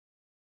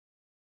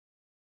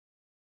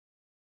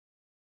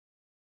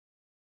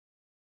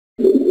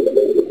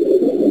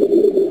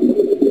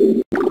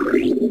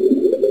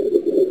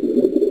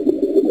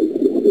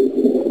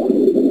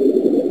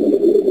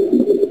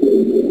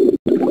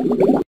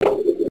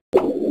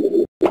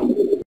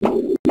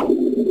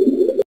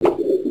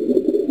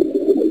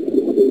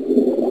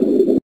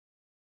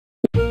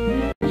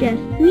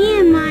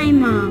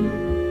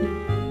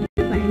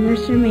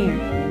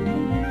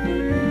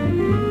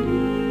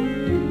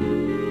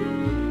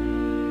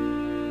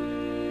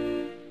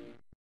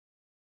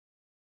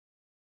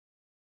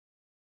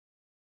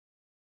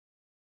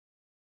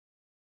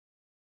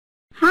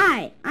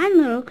Hi, I'm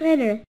Little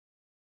Critter.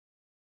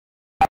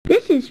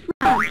 This is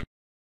Frog.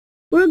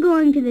 We're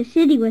going to the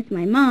city with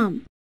my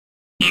mom.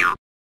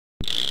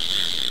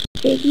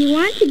 If you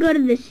want to go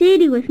to the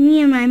city with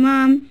me and my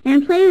mom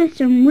and play with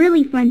some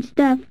really fun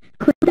stuff,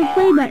 click the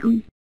play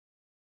button.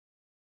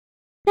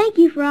 Thank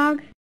you,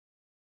 Frog.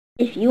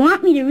 If you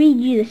want me to read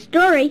you the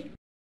story,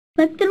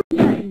 click the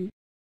button.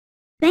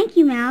 Thank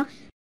you,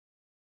 Mouse.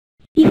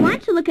 If you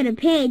want to look at a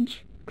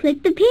page,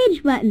 click the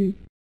page button.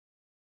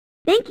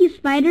 Thank you,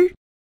 Spider.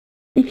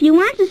 If you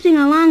want to sing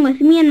along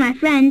with me and my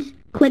friends,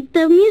 click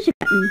the music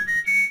button.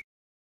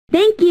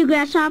 Thank you,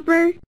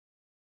 Grasshopper.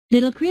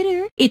 Little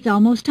Critter, it's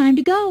almost time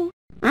to go.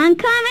 I'm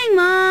coming,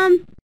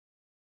 Mom.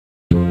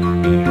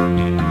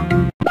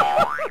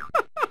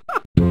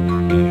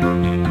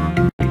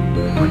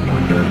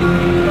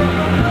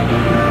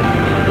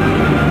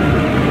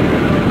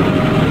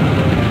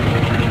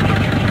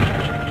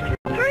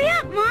 Hurry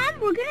up, Mom.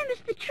 We're gonna miss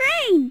the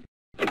train.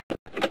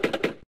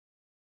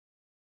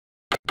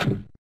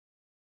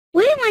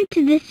 We went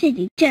to the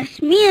city,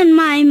 just me and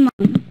my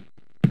mom.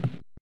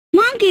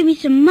 Mom gave me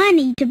some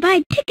money to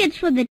buy tickets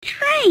for the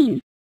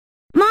train.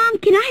 Mom,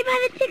 can I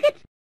buy the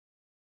tickets?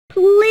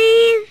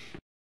 Please?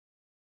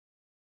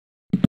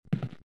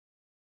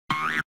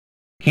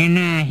 Can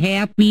I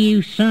help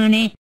you,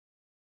 Sonny?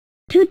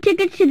 2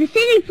 tickets to the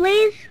city,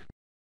 please.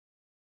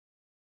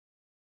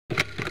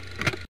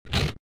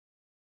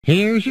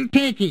 Here's your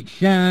ticket,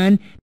 son.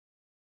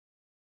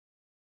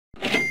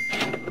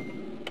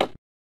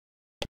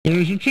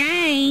 Here's your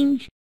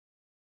change.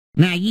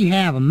 Now you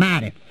have a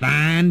mighty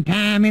fine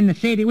time in the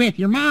city with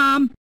your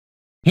mom.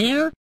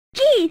 Here?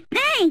 Gee,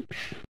 thanks.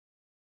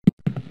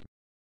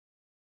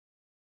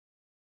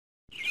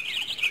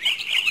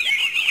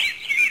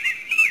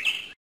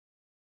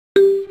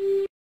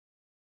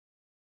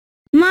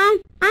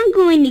 Mom, I'm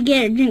going to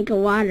get a drink of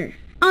water.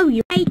 I'll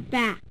be right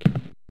back.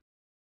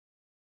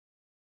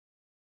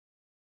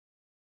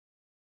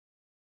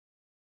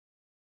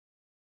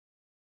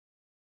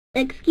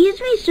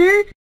 Excuse me,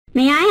 sir.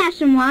 May I have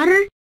some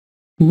water?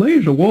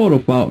 There's a water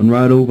fountain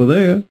right over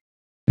there.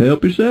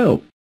 Help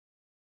yourself.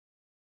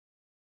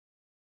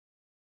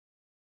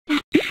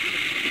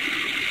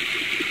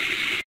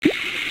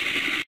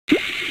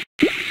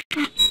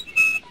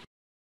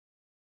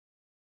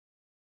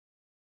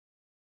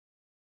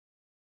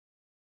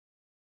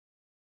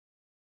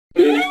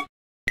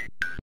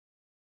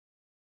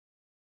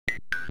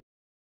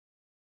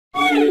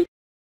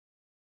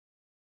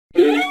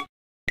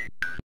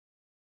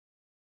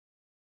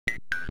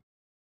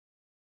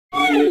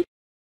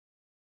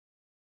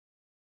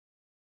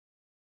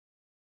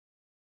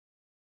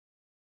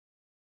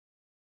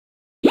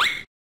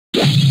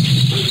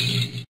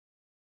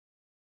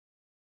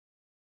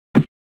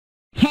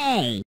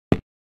 Hey!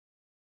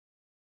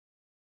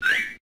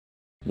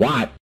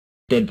 What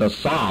did the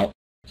salt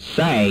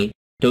say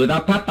to the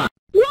pepper?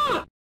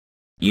 What?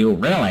 You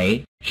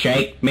really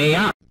shake me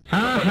up.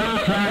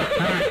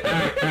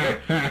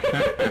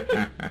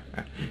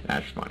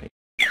 That's funny.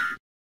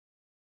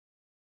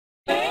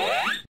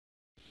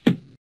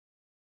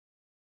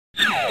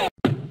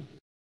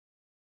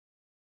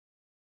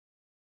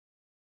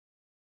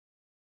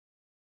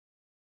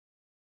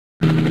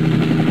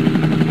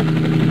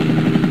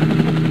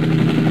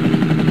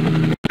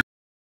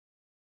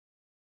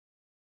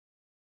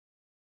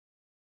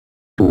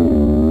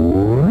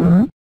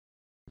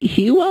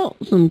 You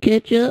want some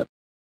ketchup?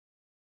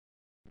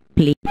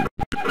 Please.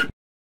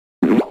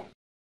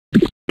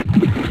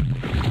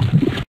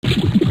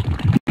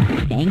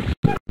 Thanks.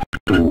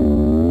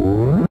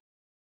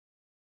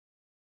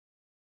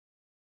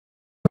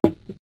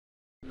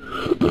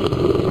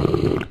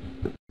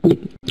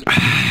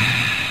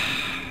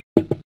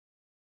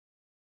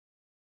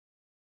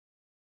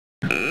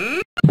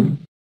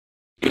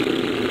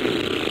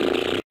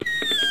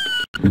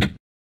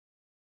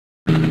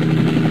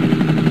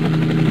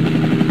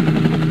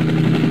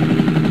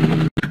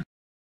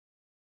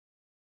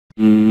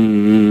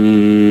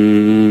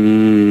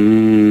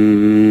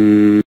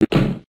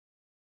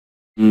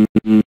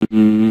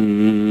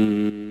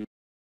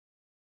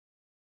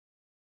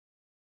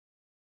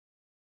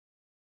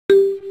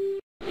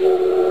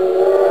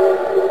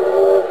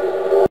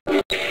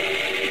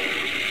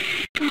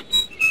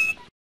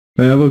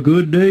 Have a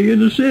good day in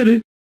the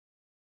city.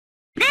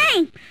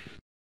 Thanks.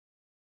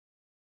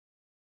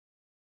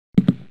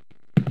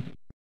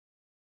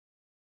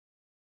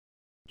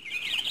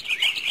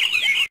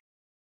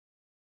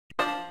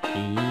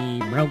 She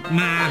broke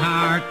my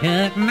heart,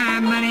 took my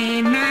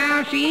money,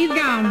 now she's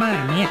gone, but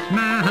I miss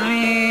my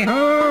honey.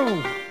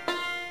 Oh!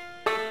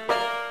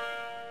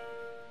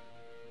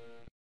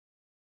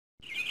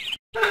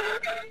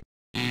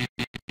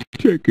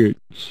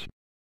 Tickets.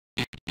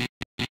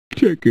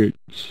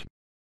 Tickets.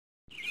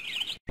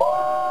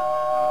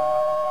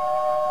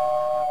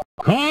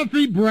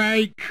 Coffee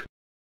break!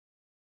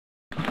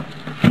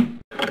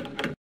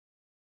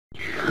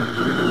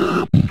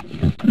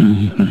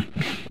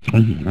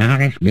 Now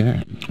that's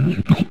good.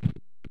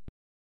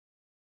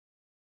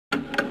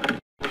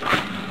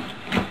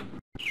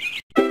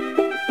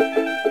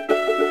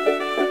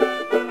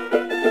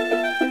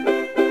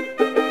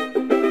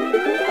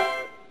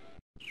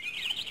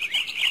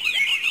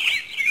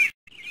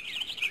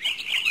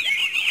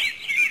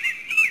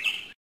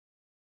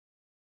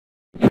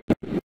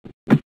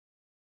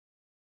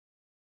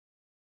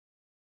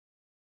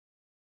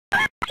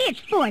 It's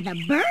for the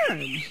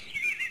birds.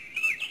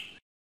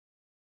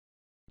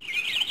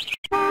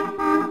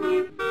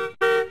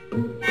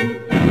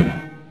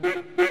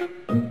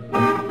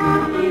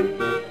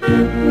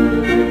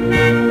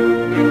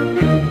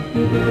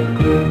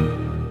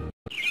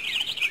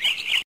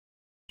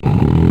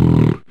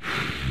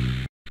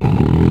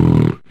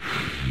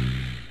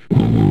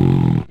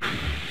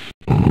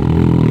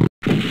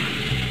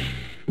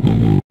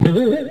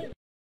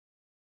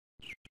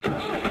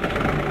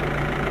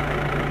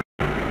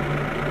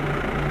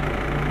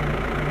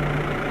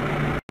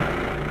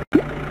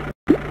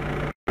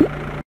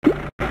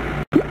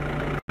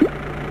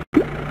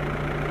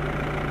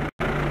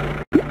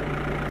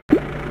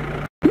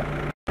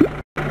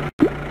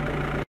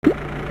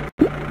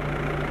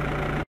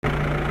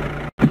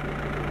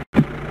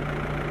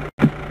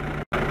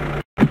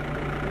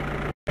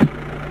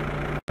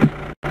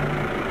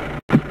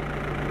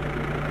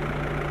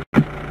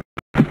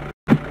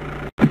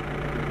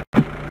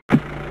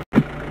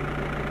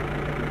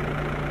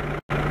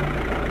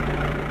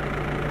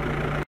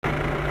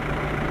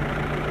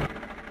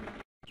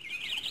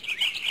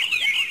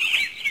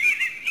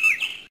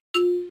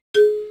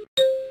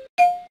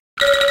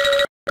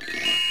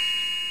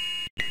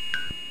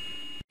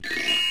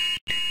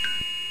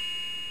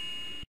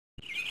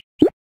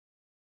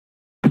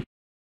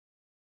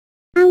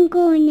 I'm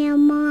going now,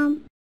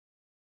 Mom.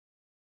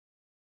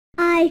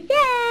 I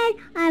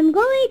said I'm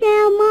going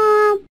now,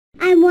 Mom.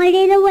 I'm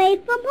running away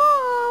from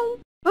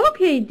home.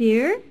 Okay,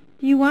 dear.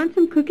 Do you want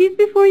some cookies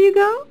before you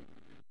go?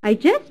 I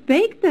just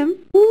baked them.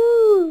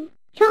 Ooh,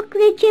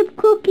 chocolate chip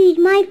cookies,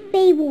 my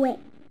favorite.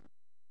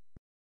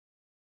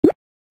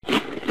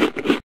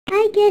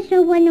 I guess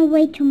I'll run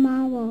away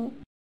tomorrow.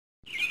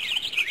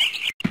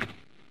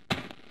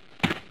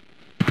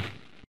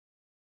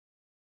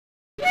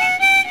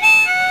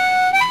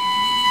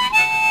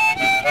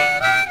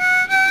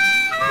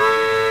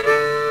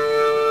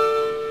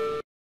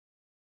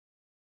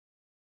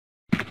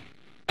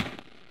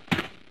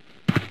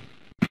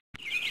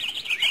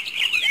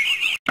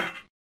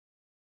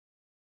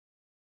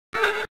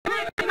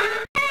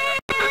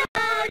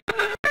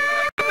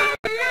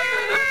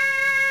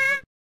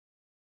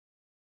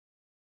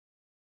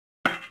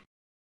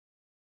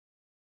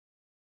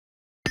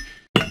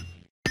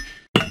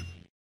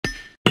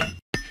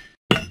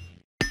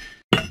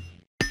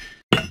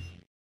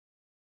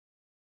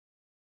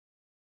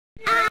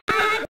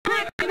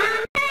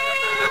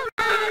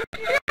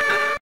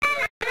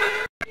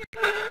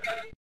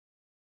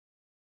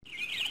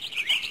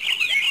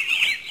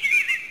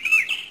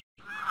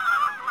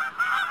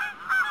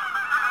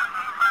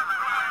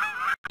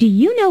 Do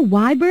you know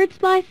why birds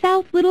fly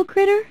south, little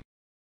critter?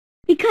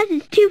 Because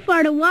it's too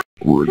far to walk.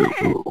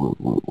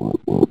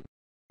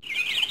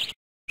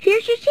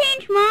 Here's your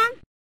change, Mom.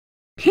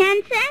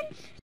 10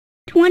 cents,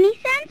 20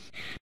 cents,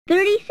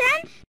 30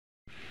 cents,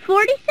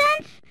 40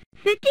 cents,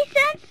 50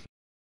 cents.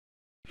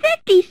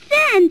 50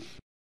 cents!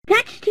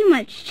 That's too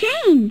much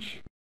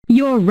change.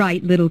 You're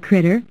right, little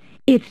critter.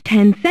 It's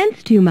 10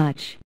 cents too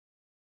much.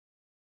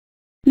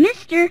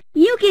 Mister,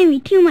 you gave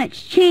me too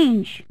much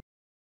change.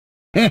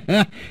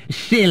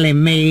 Silly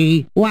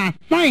me. Why,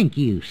 thank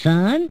you,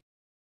 son.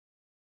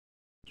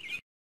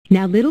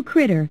 Now, little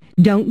critter,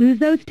 don't lose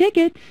those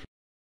tickets.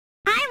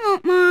 I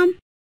won't, Mom.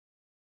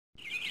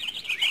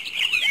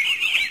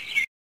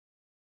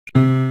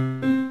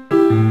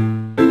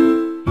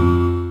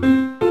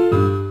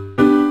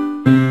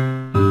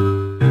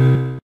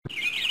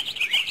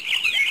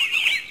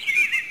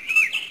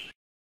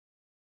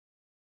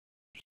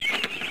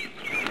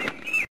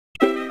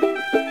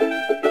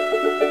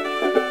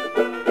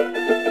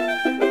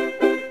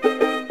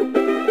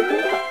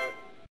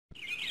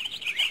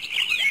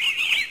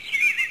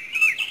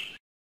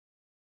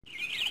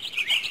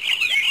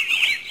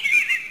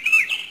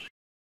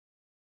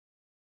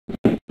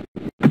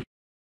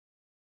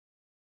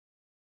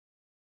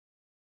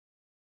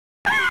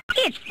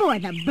 It's for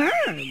the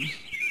birds.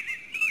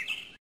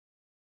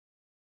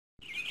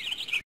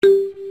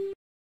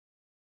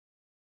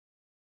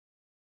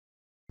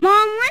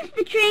 Mom, when's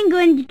the train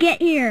going to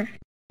get here?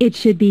 It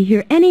should be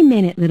here any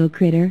minute, little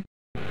critter.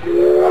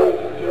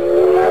 Hooray!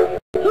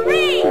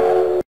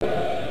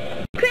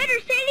 Critter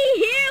City,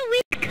 here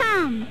we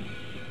come.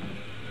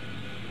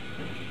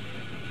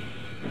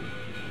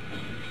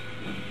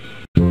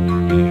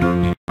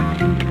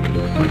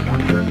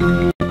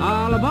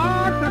 All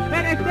aboard for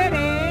Critter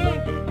City!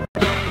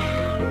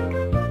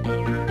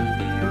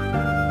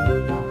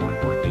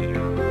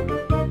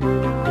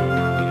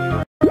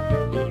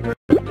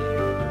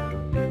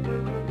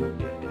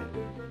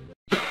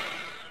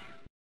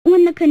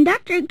 When the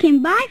conductor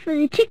came by for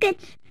the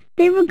tickets,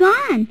 they were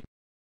gone.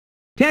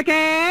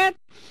 Tickets!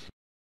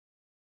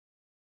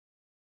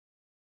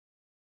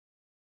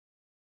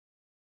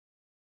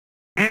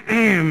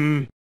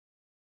 Ahem.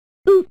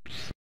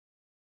 Oops.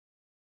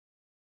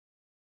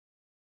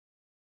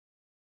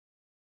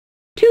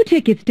 2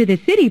 tickets to the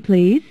city,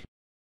 please.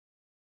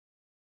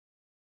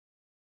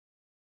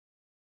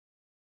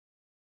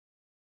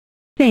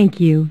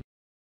 Thank you.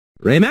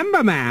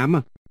 Remember,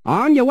 ma'am,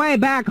 On your way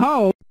back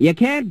home, you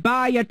can't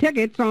buy your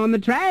tickets on the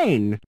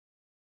train.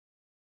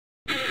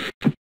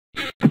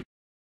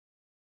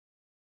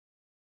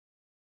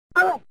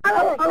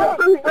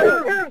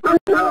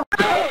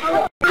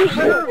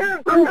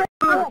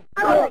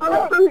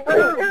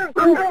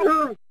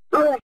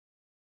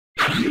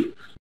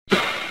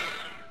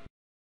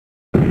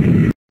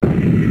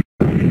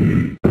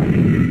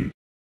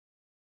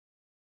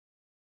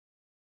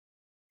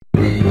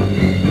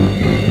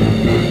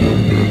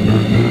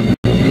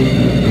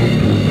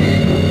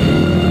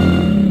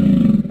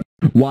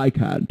 Why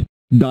can't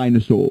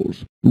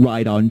dinosaurs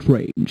ride on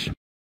trains?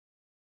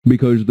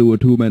 Because there were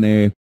too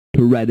many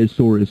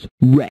Tyrannosaurus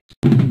Rex.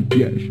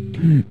 Yes,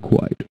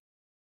 quite.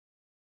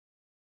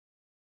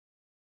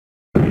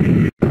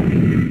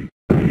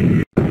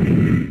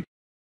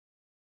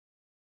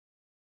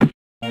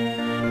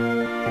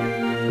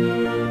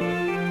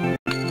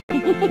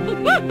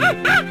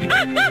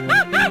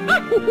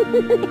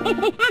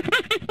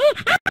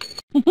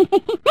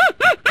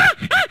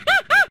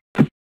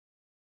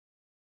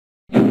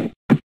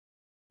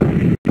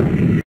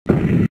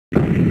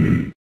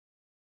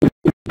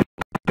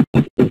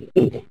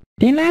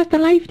 They last a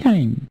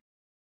lifetime.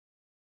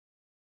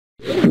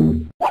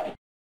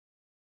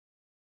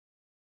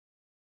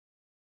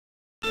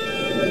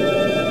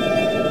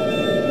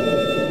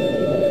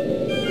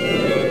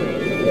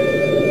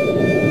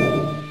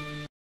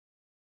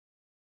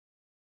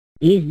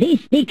 Is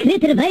this the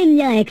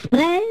Crittervania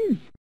Express?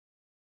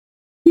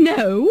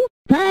 No.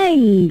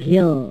 Thank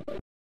you.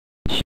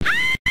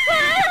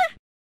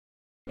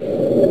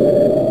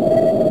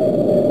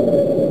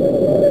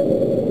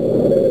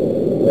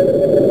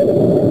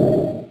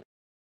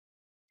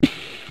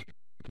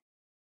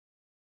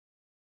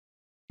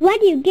 What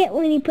do you get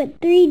when you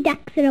put 3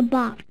 ducks in a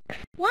box?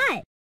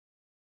 What?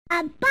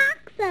 A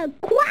box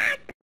of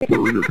quack!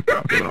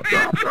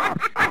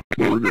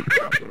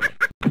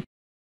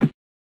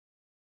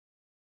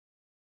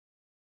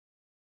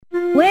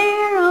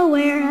 Where, oh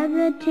where have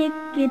the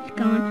tickets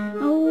gone?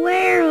 Oh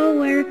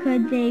where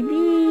could they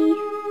be?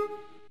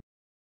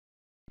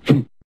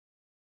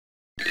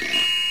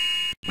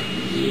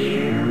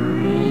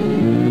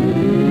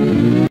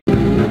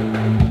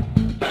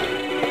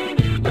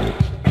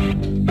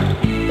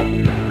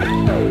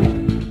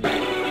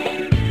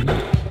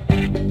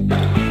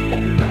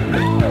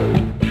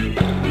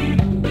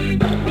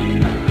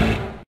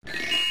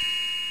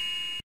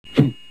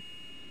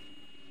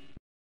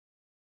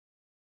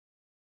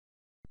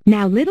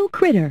 Now, little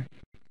critter,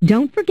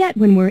 don't forget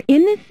when we're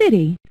in the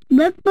city.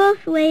 Look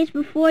both ways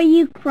before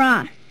you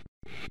cross,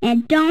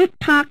 and don't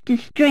talk to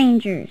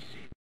strangers.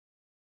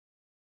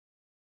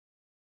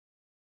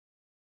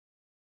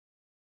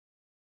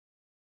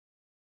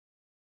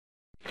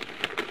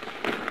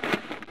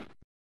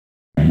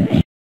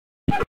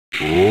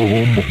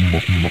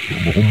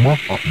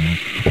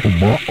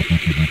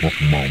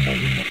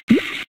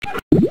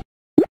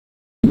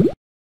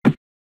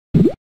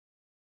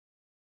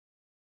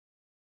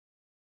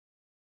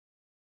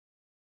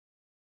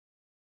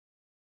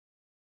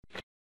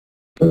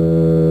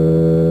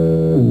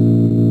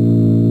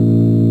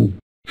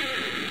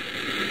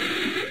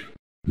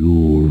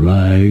 You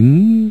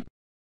rang?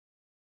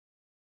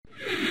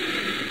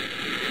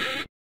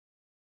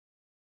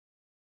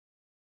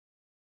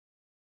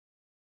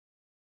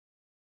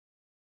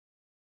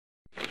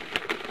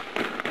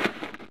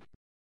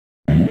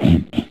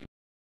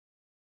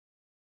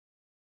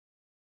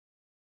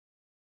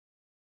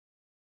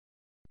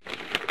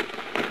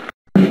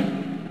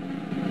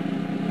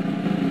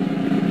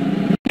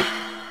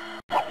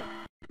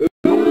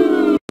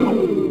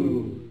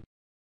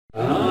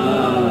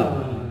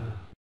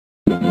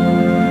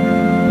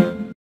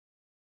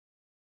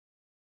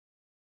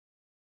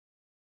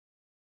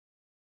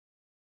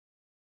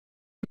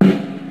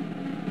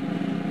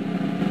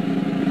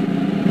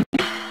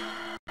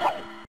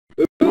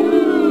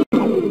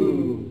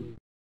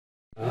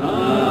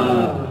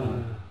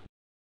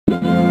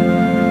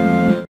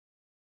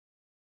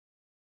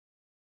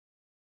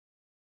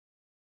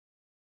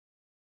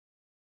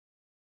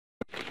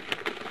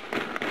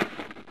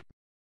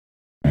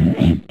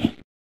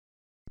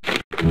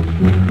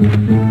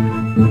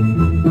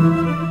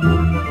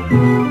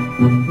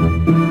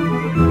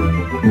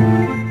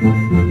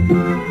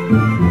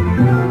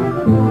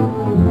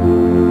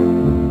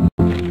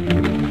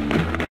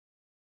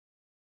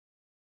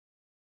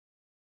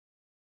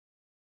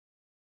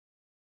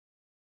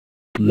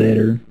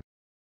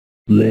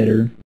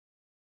 Letter,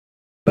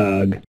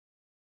 bug.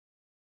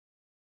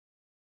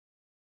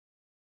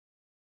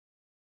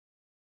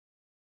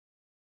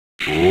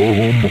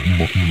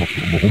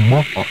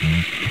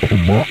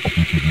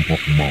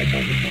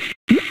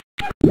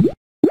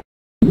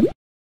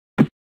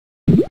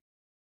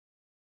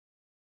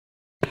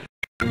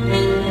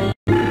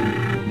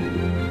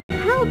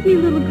 Help me,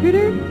 little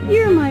critter.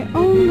 You're my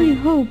only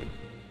hope.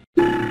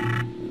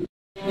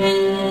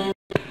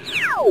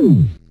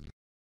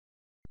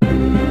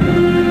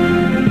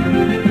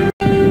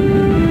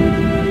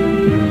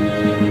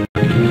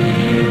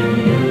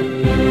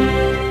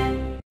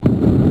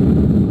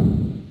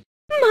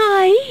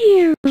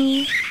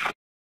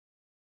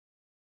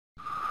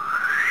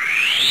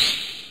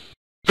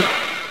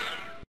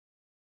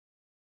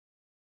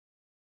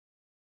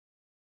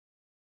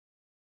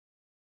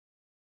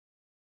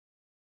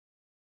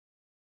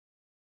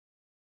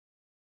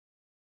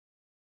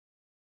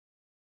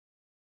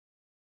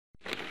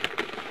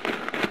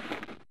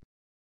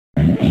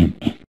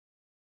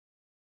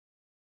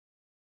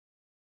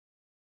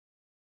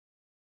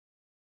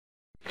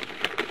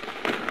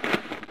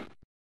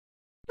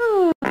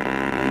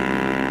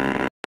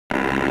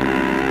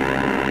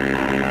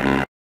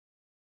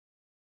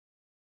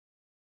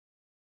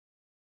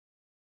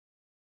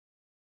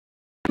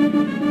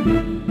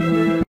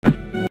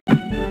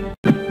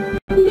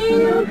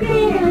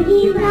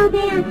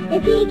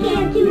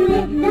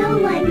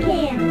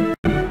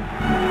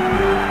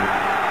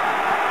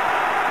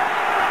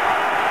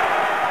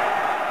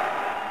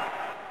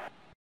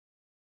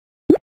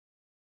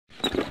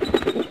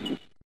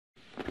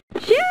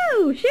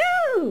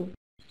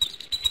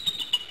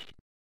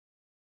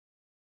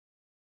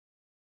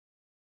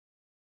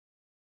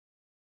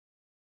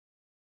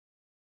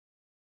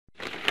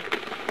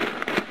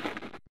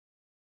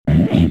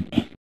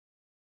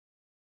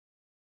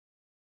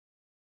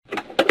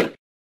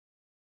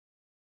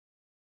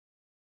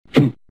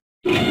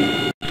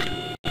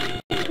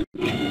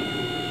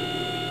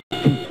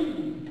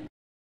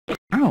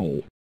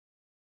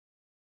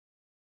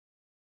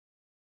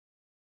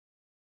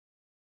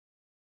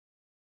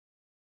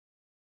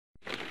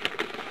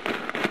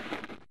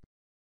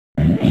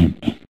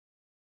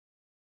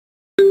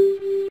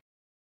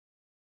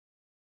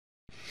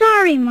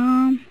 Sorry,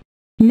 Mom.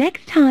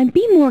 Next time,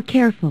 be more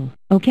careful,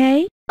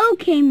 okay?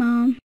 Okay,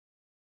 Mom.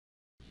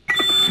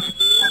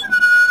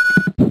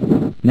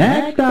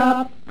 Next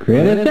up,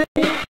 Critter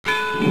City.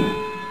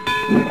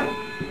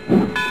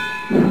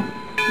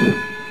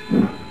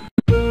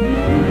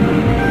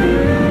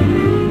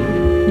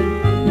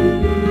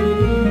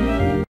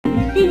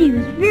 The city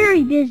was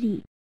very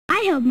busy.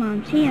 I held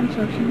Mom's hand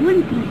so she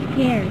wouldn't be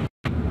scared.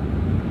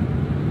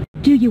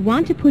 Do you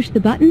want to push the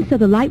button so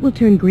the light will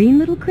turn green,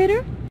 little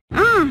critter?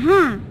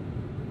 Uh-huh.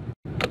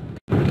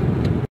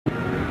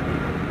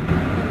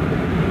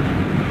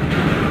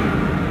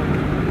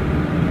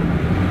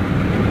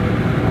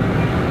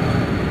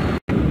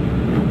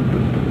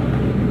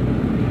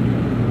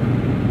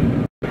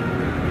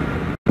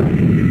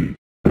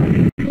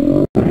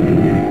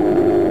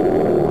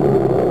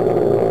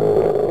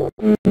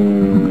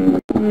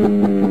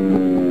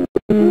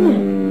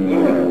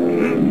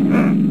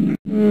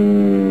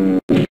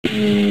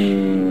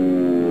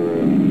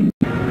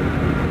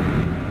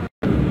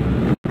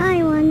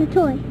 I won the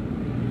toy.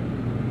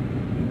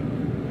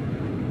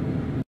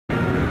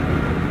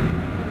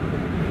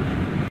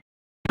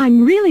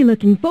 I'm really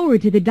looking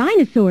forward to the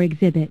dinosaur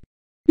exhibit.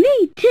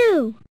 Me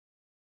too.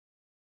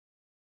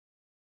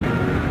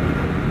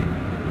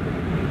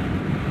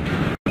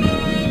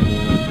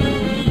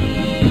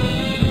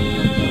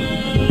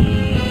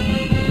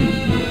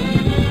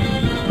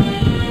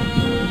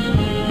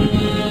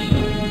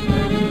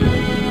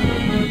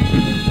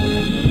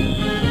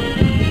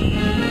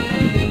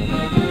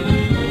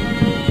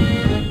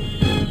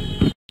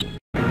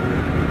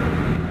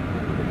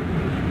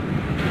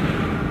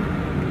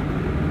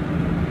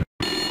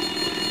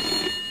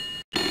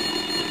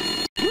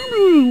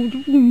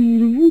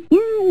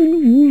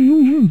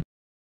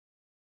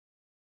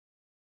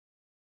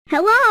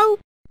 Hello?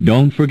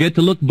 Don't forget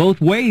to look both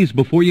ways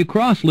before you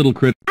cross, little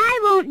critter. I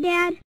won't,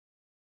 Dad.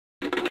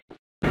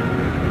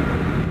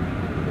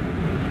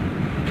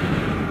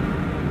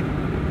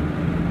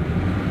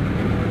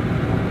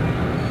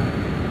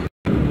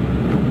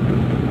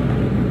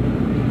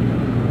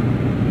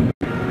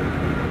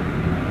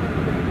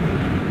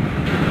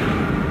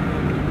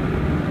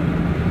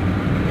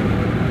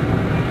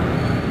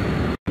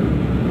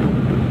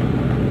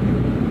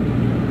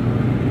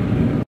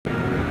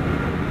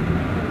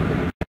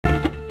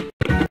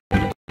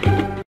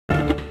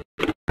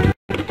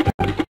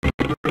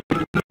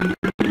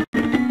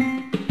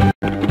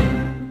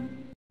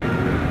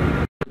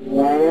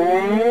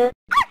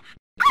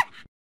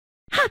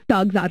 Hot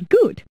dogs are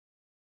good.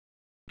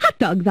 Hot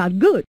dogs are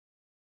good.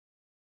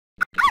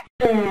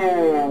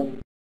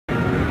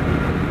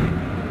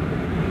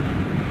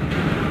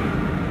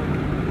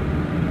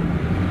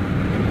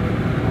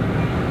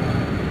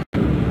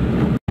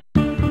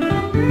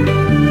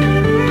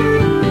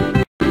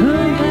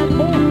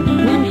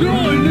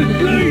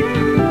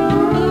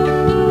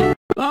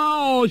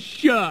 Oh,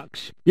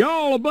 shucks.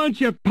 Y'all a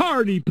bunch of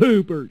party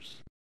poopers.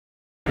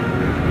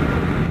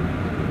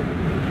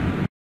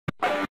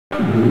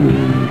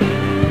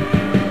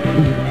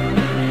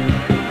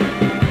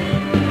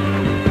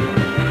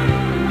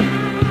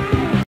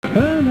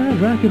 And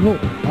as I could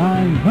hope,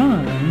 I'm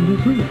trying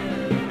to sleep.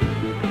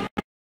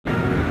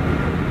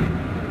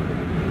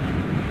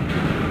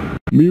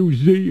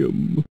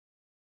 Museum.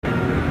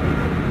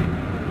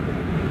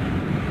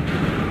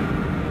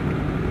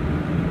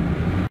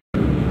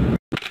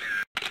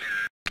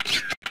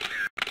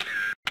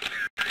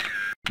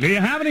 Do you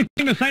have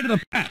anything to say to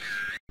the press?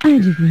 I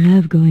just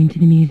love going to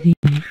the museum.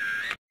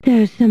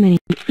 There are so many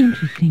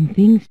interesting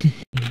things to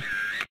see.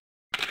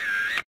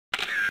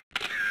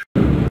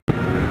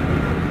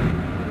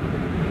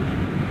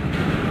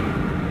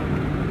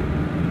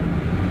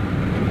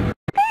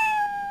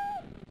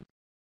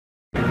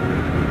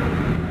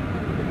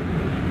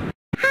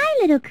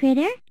 Hi, little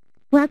critter.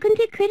 Welcome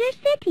to Critter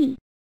City.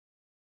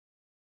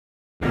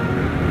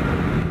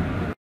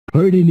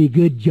 Heard any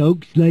good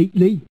jokes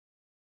lately?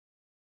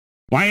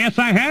 Why, yes,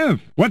 I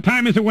have. What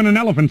time is it when an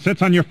elephant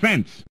sits on your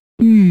fence?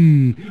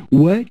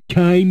 What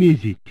time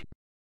is it?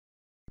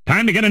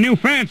 Time to get a new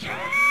fence.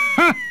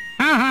 Ha,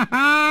 ha, ha,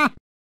 ha.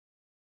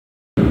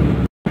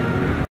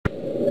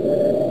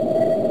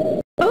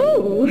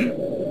 Oh!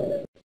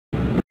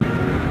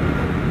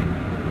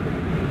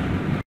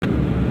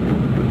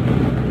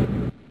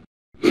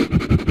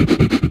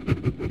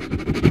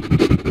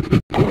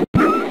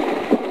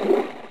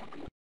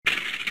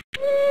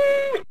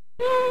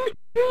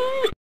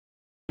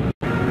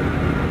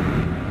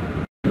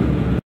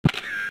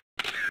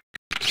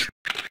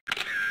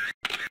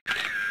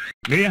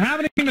 Do you have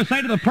anything to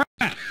say to the press?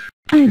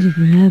 I just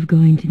love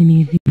going to the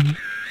museum.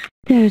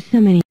 There are so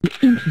many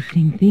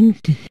interesting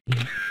things to see.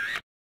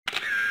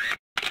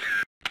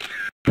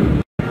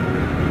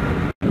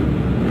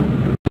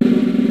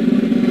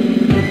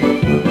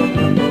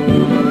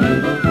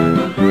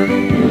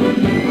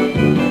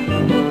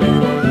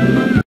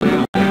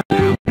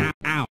 Ow,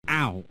 ow,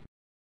 ow.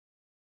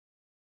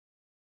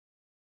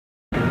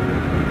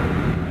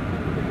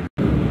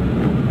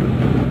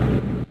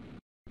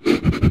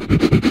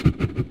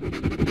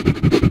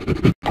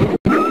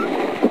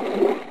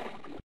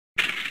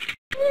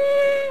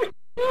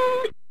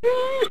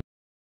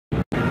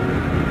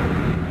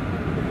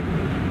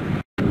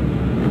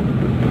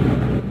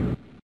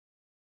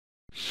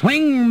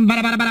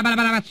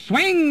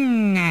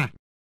 Swing!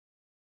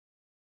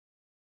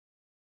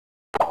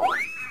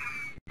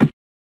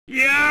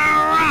 You're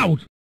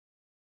out!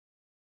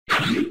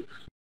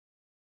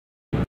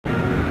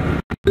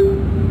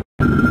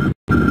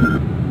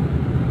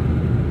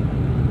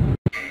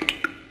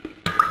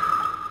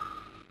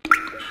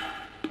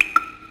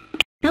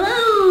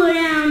 Hello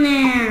down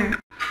there.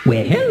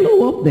 Well,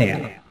 hello up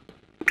there.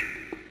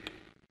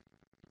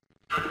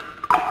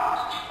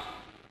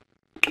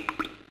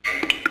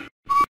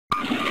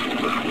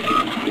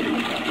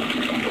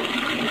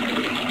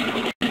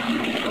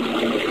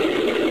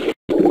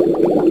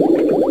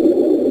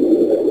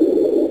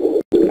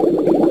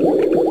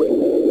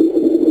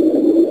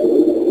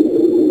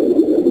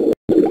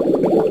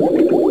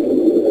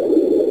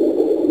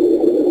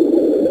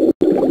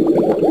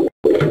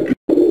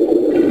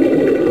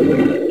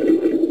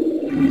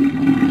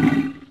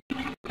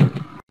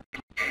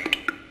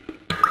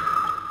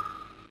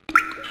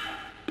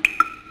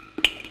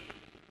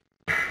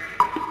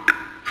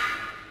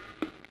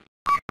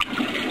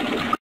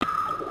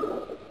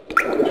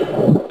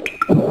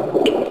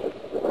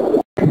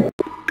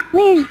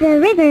 Where's the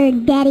river,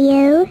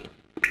 Daddy-O?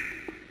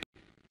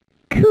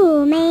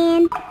 Cool,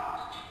 man.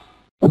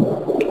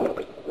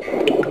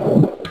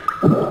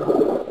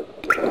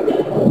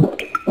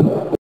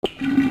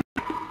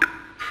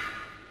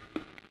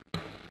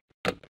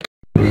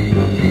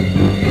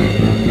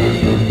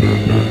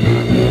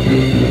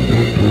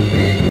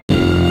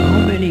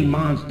 How many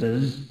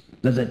monsters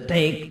does it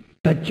take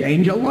to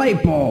change a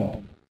light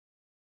bulb?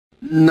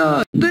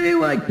 Nah, they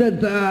like the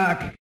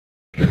dark.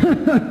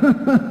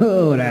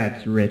 Oh,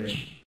 that's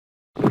rich.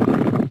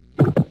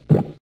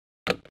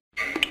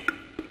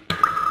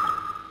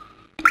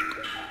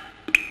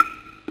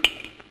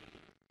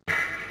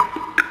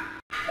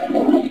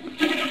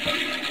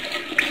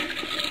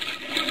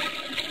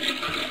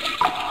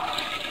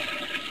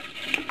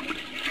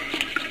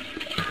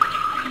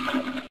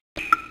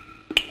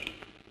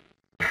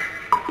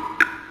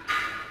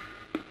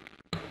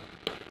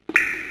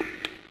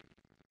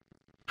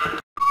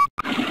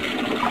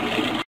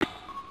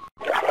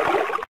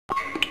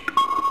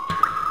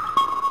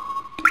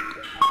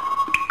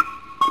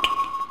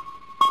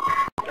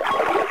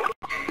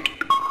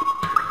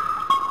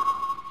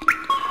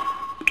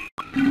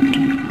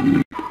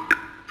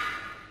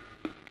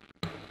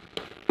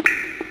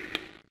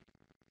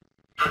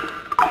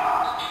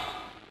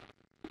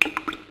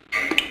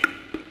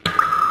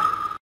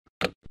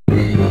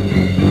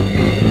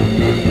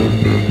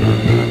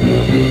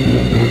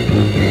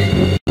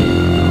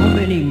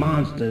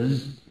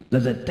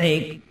 Does it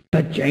take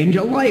to change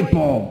a light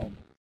bulb?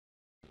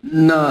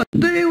 Nah,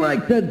 they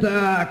like the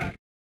dark.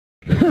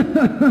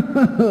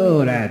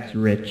 Oh, that's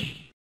rich.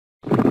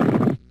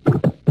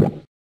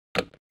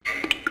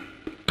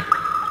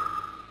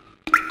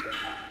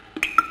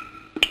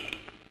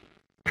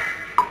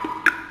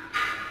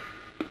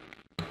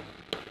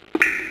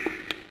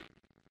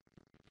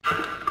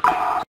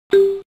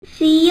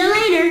 See you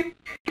later.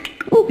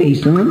 Okay,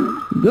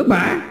 son.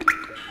 Goodbye.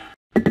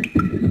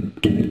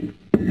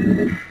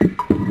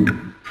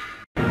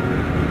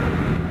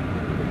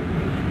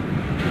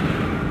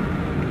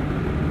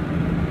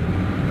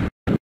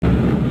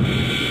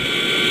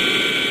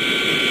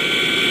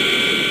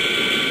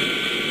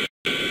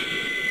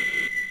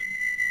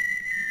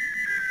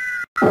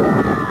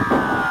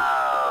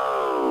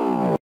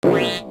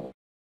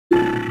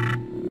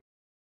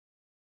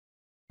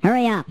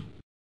 Hurry up.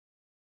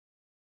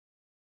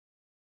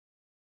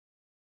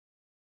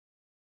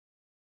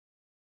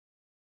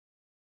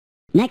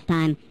 Next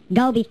time,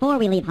 go before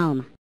we leave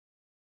home.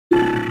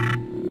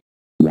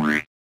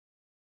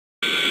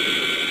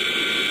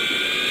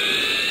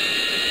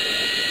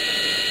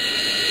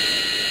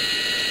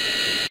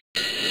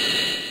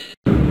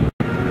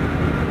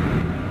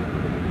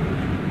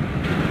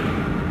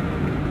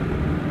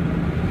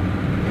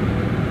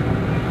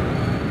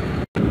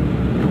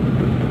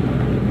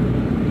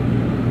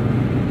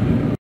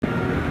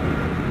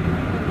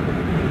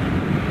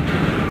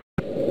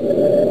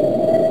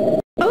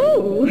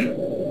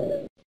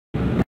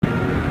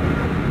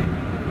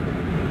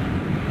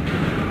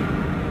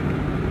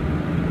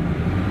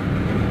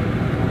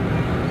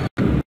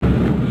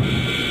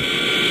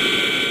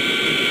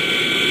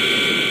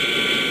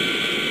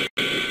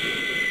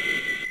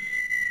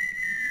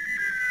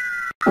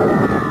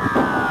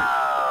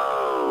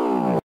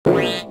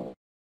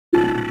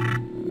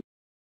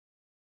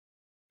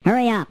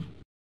 Hurry up.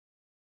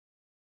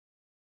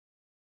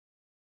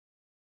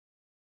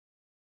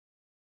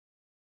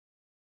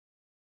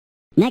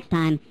 Next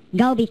time,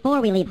 go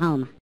before we leave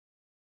home.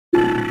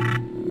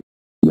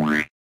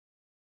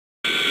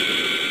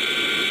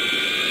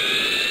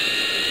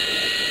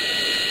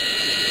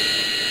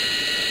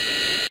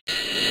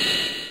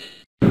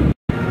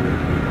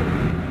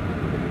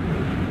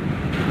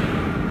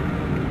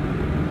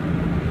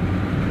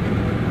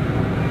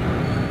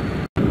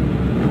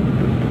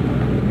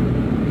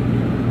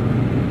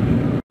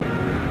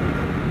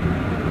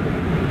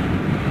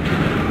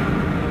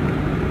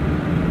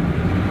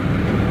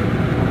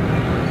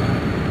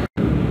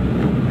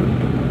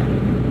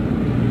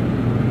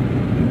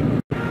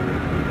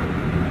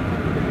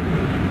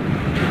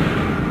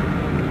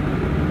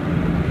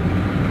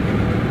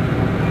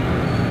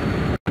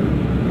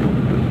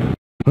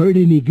 Heard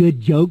any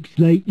good jokes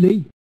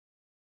lately?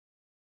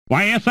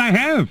 Why, yes, I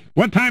have.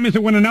 What time is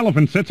it when an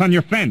elephant sits on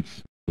your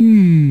fence?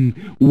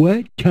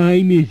 What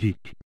time is it?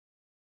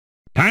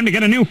 Time to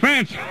get a new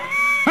fence.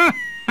 Ha,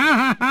 ha,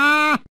 ha,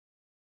 ha.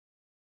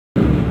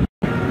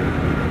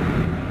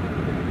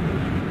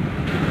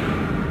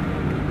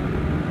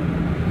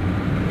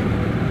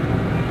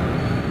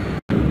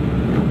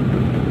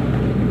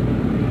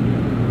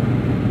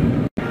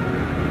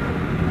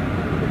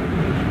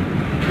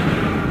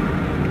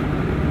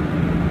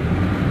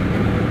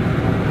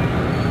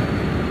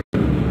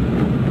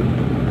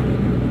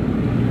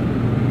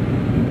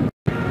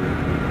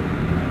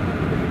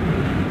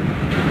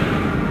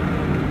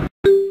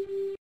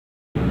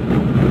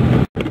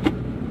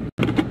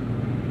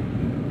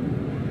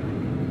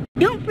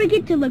 Don't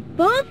forget to look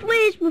both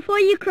ways before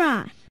you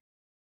cross.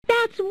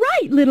 That's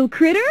right, little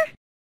critter.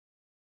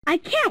 I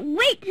can't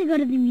wait to go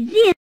to the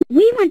museum.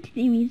 We went to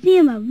the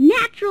Museum of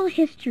Natural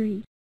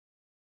History.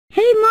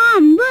 Hey,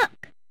 Mom,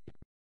 look.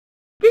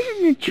 This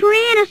is the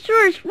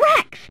Tyrannosaurus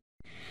Rex,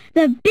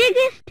 the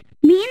biggest,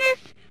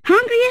 meanest,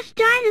 hungriest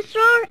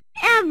dinosaur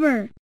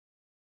ever.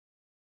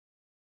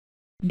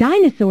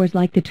 Dinosaurs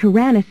like the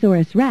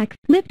Tyrannosaurus Rex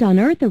lived on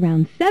Earth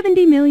around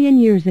 70 million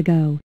years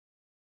ago.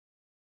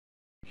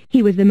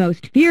 He was the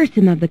most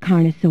fearsome of the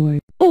carnivores,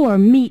 or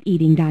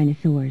meat-eating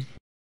dinosaurs.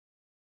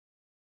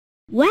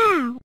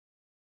 Wow.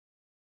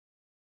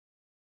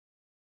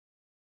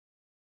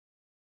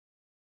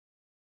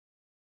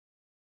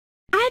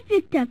 I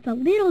picked up a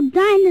little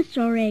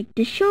dinosaur egg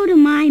to show to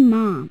my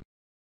mom.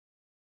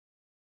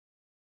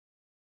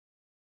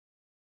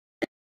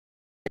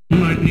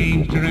 My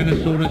name's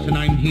Tyrannosaurus and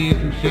I'm here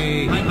to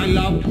say I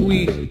love to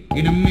eat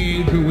in a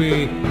major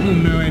way. You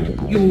know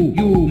it.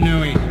 You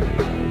know it.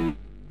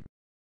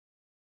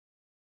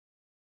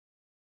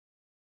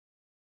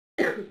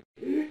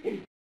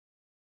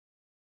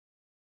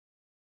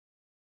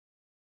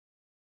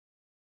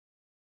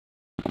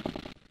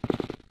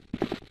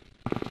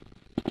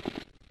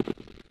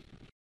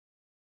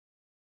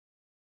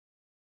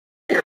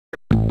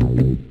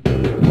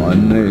 My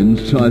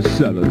name's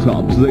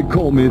Triceratops, they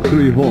call me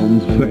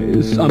Three-Horned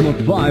Face. I'm a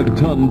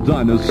 5-ton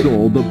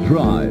dinosaur, the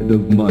pride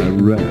of my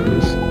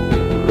race.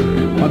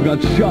 I've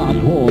got sharp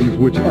horns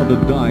which other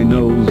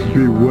dinos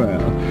beware,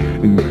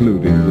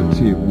 including the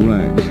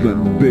T-Rex,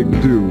 that big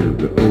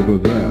dude over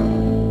there.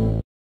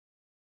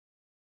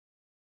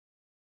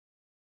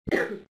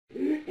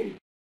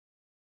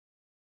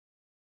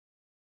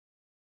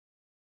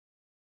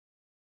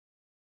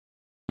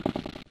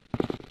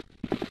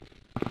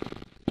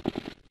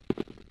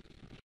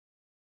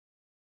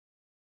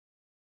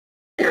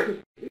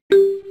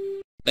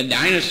 The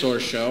dinosaur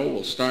show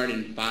will start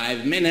in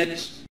 5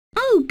 minutes.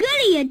 Oh,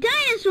 goody, a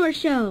dinosaur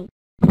show.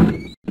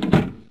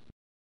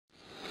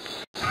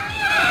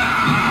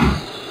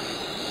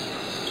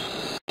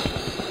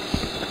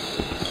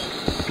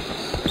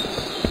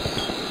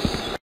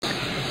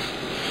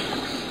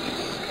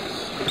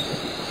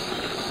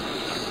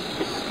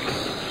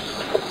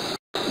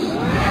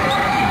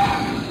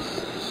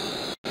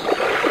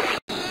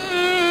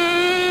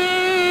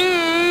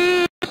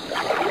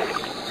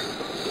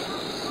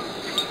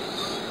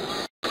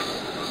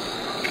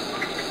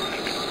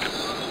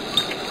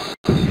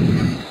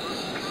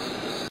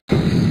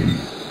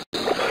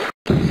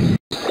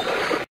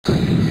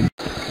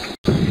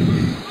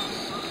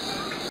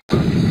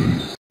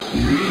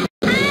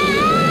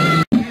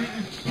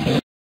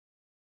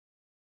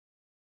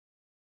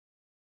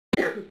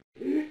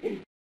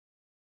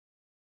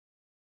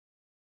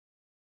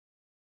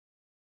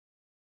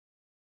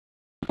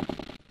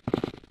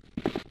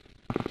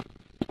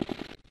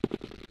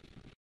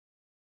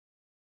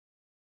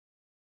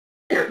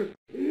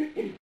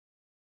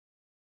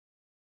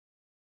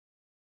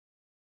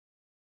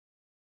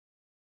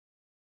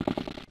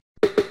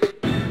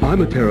 I'm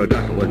a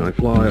pterodactyl and I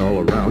fly all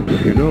around.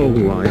 You know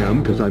who I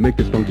am because I make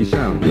this funky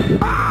sound.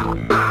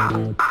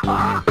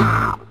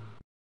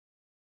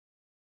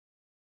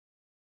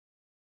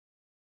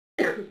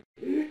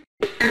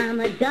 I'm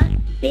a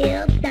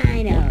duck-billed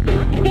dino,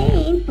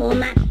 paying for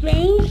my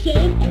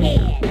strange-shaped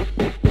head.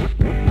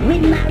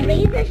 With my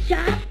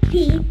razor-sharp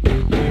teeth,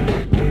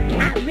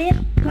 I rip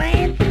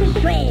plants to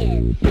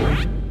shreds.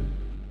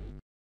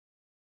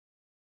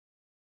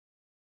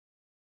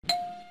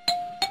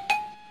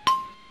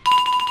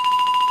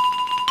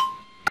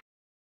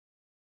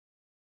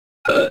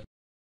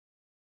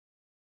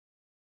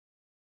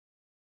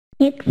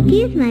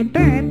 Excuse my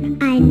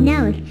burp, I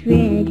know it's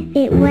rude.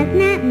 It was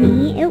not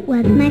me, it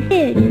was my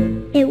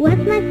food. It was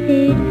my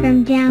food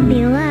from down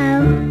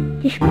below,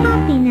 just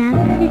popping up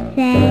to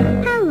say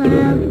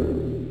hello.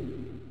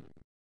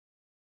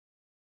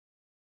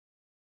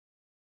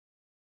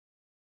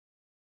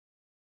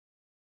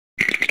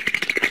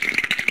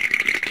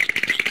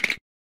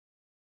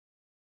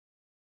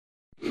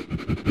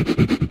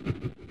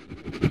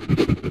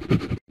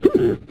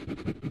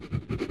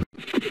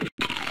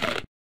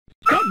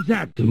 Stop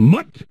that,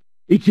 mutt!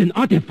 It's an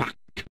artifact.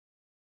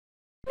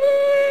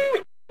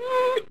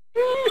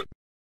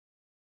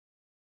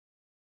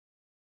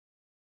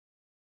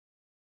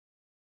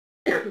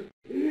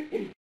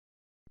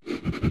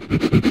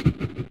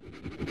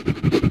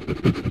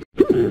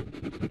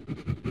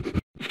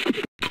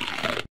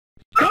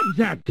 Stop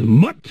that,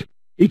 mutt!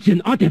 It's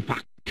an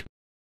artifact.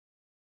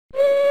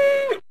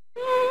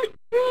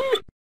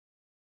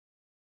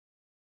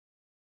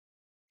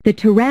 The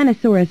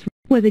Tyrannosaurus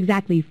was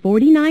exactly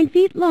 49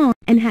 feet long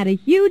and had a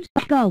huge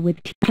skull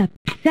with teeth up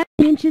to 7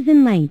 inches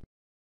in length.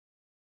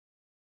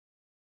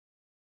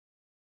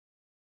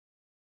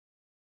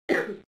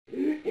 The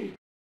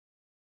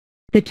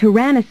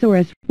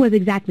Tyrannosaurus was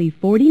exactly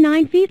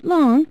 49 feet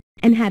long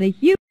and had a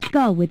huge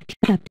skull with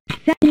teeth up to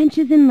 7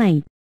 inches in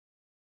length.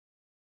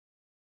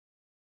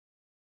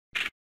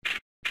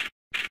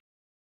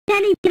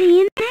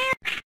 Anybody in there?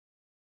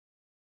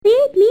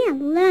 Leave me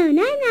alone.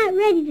 I'm not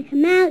ready to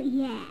come out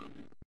yet.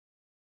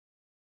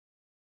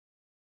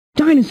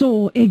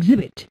 Dinosaur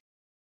exhibit.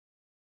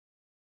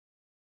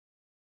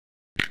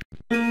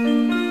 Twinkle,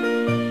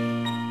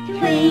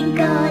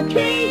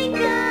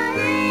 twinkle,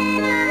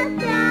 little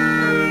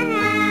star,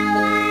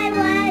 how I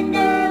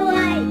wonder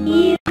what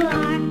you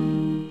are.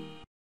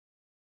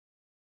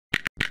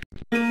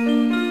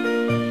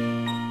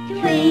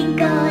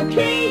 Twinkle,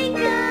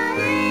 twinkle,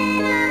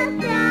 little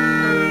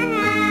star,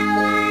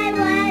 how I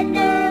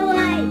wonder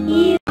what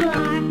you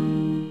are.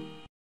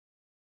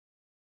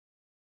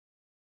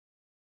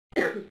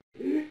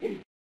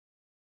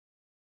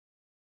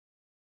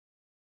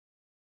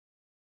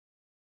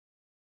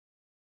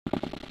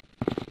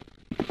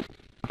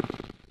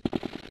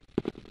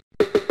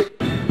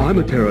 I'm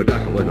a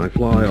pterodactyl and I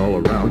fly all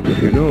around.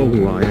 You know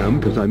who I am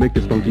because I make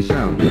this funky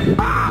sound.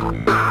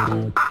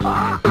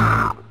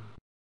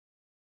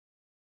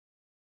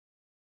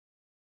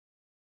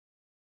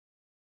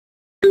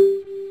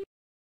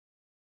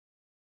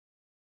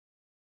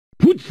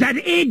 Put that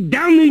egg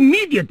down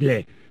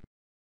immediately.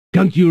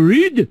 Can't you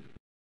read?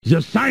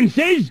 The sign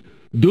says,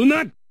 do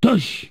not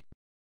touch.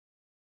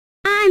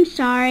 I'm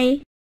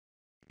sorry.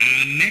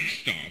 Our next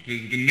stop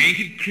is the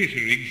native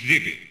critter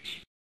exhibit.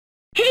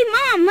 Hey,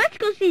 Mom, let's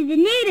go see the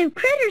native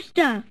critter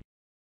stuff.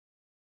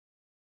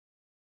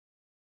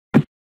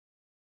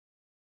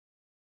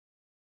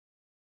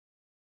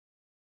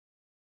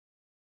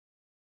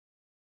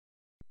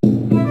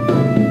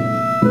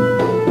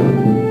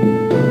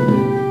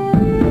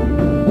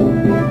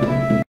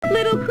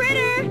 Little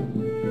critter!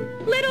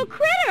 Little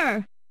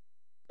critter!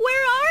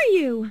 Where are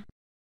you?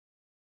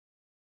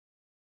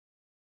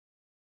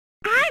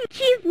 I'm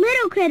Chief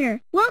Little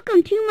Critter.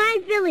 Welcome to my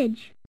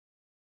village.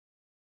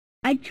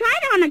 I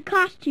tried on a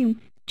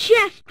costume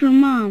just for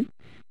Mom,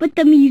 but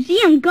the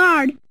museum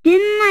guard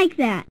didn't like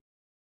that.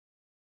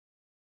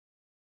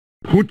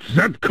 Put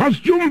that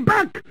costume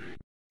back.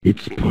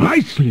 It's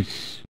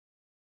priceless.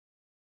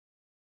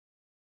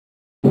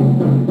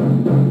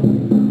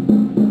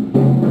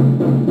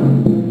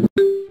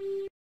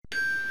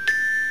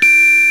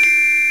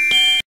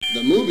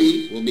 The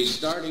movie will be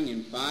starting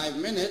in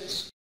 5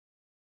 minutes.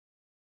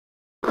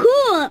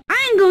 Cool!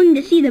 I'm going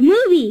to see the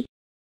movie.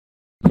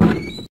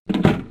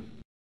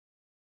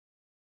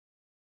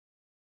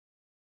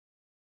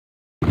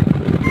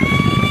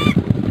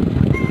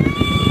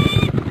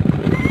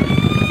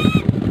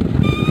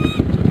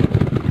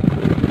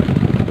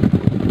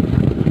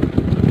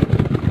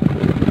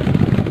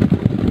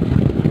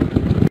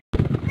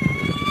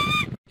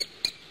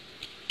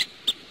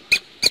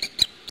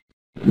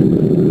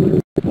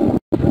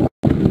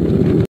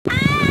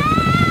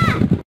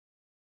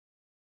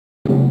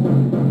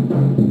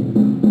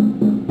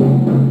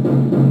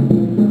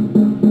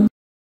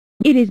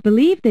 It is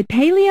believed that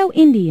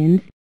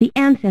Paleo-Indians, the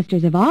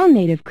ancestors of all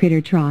native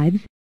critter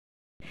tribes,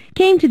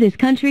 came to this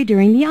country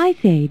during the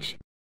Ice Age.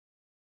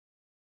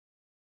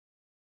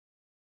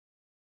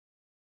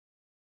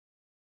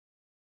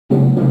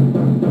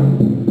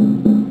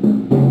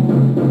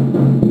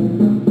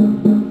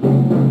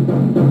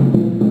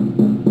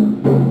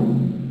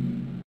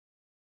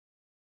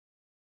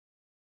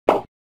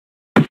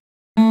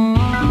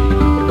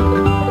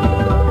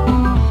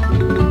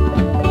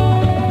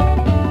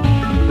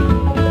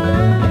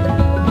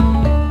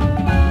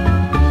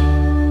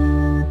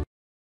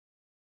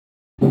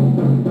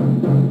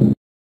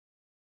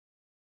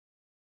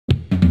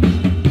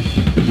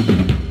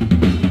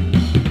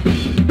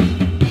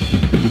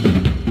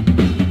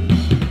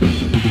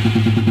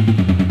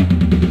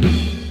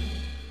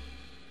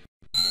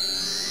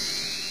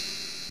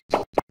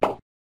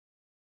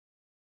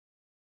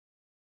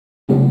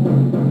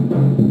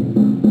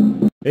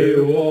 The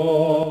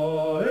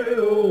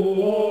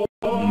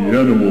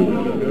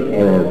animals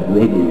are our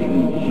brothers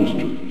and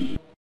sisters.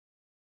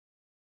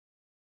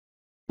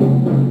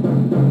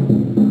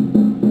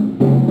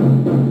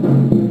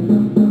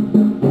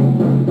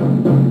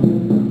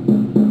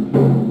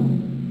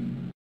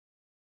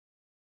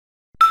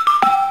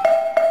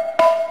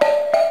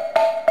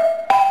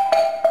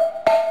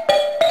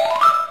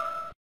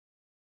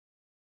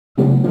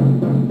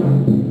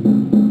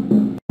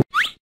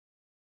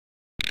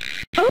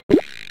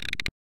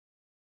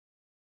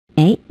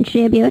 Ain't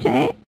she a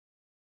beauty?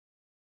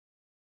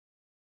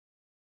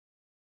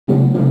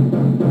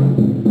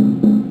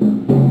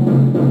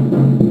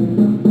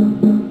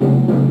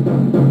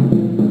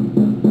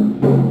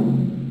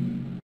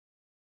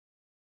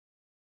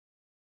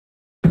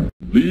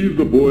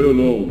 boy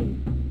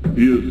alone.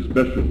 He is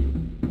special.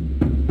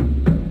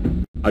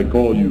 I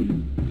call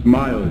you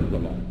Smiles a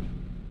lot.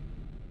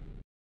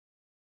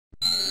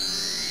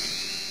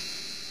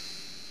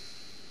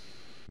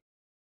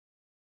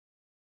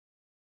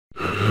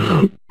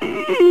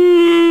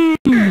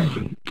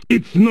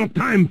 It's no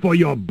time for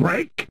your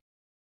break.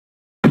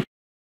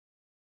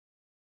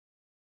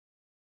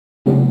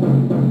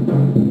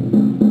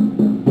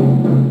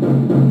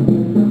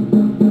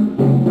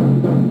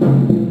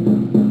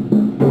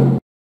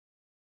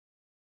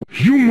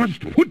 You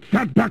must put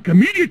that back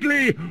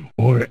immediately,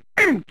 or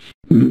else...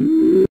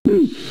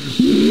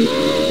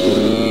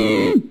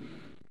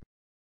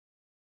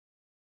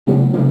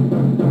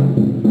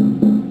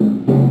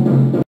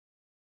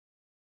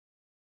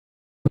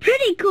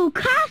 Pretty cool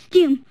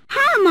costume,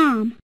 huh,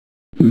 Mom?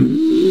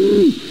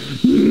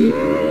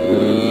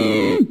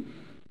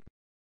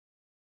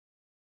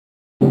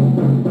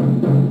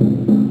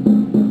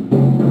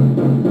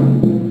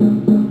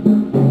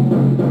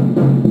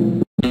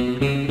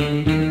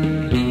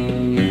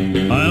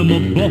 I'm a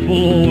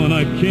buffalo and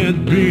I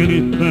can't be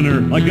any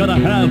thinner. I gotta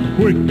have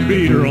quick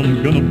feet or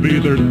I'm gonna be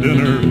their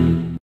dinner.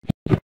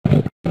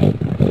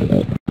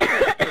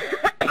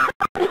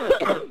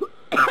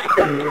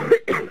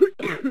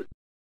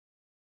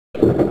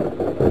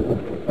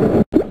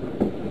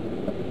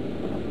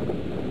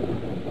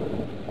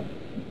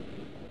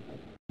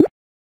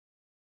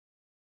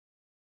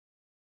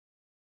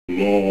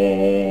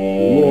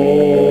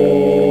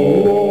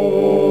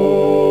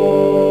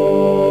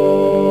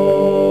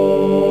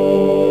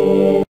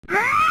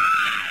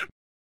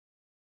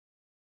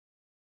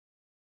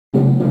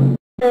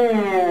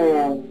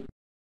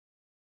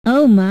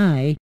 Oh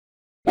my.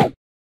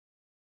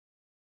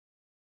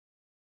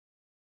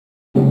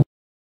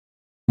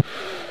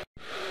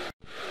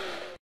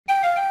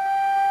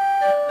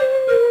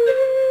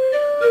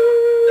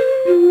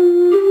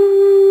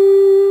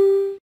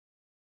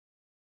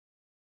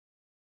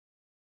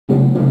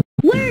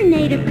 We're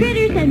native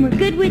critters and we're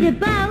good with a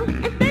bow,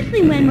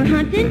 especially when we're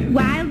hunting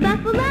wild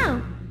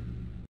buffalo.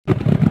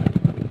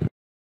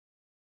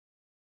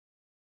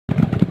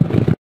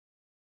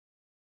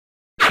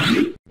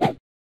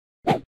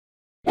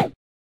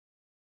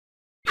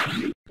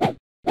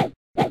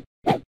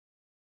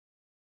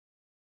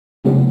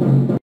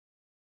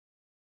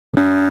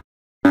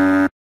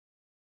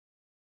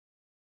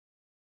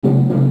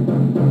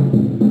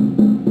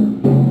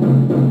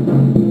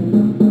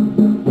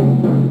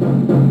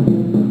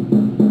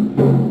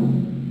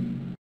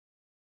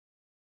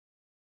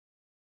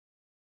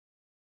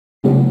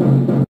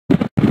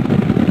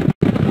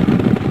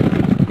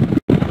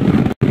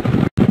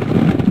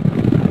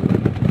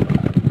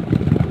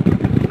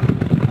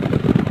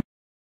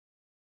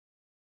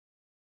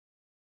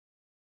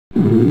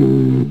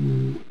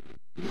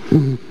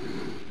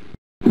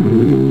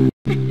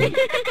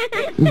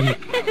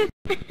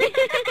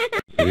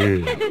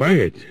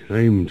 Quiet.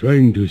 I'm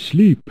trying to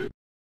sleep.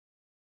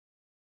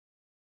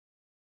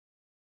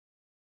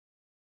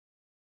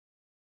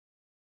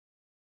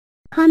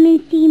 Come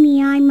and see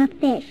me, I'm a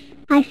fish.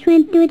 I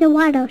swim through the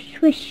water,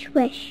 swish,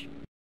 swish.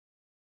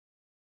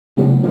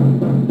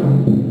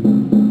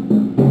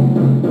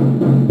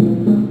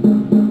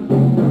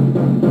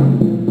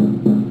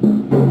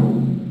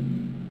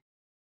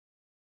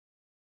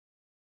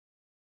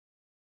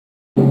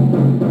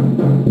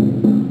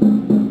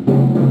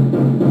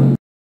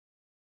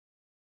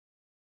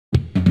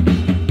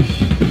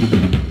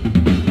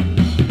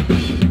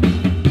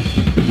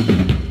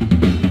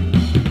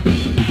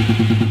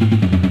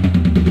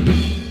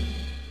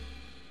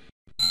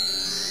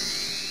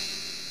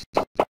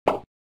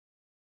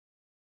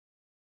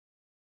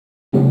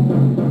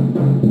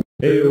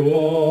 The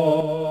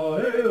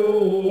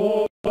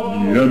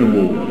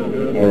animals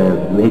are our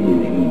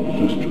brothers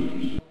and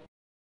sisters.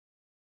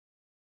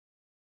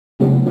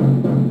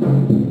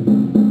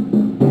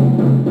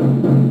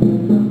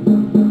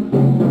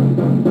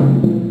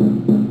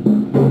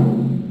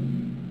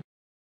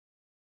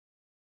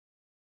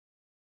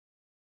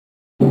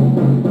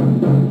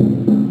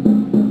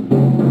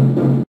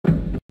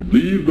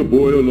 Leave the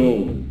boy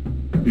alone.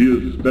 He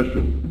is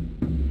special.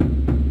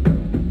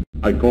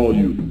 I call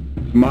you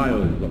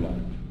Smiles a lot.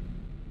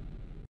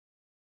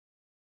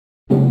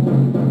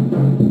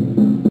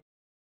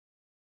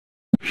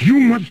 You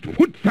must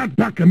put that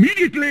back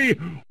immediately,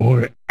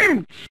 or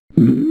else...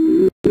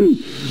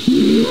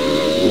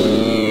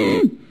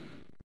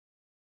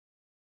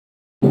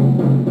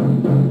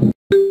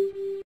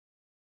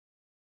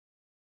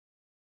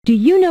 Do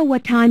you know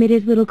what time it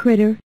is, little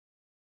critter?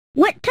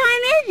 What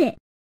time is it?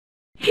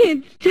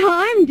 It's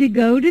time to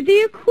go to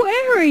the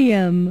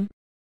aquarium.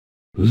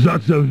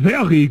 That's a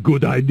very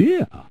good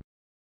idea.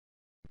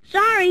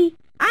 Sorry,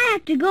 I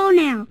have to go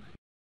now.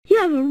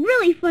 You have a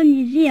really fun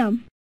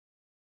museum.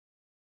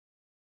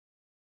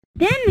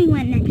 Then we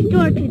went next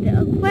door to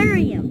the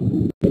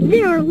aquarium.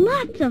 There are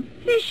lots of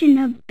fish in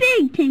a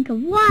big tank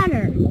of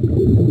water.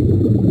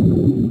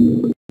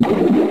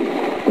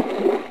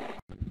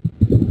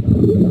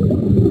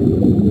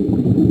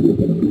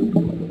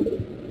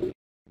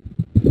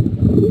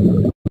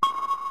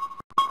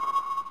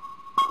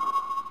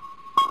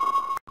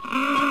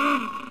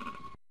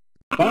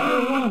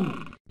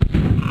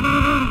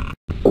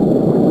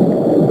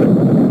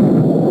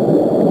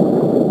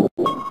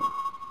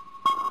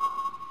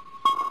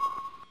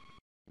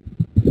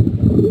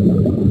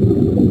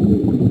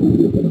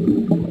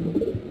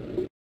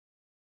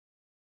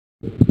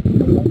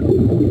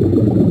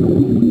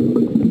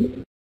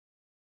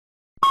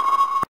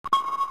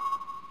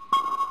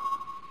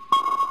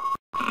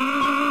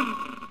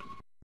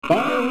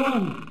 Fire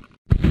one.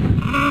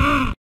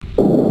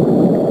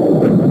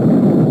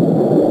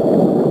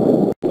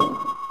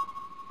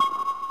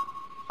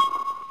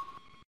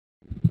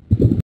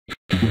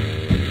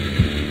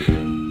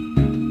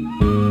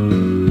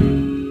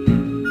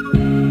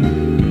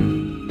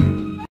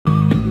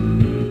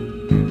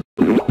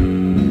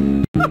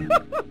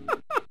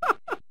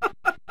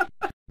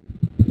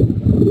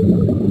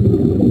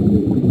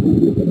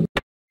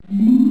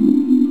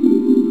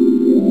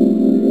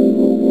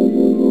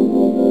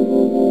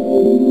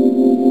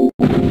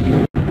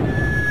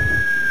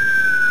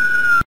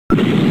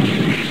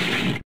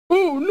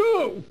 Oh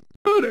no!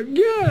 Not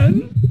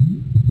again!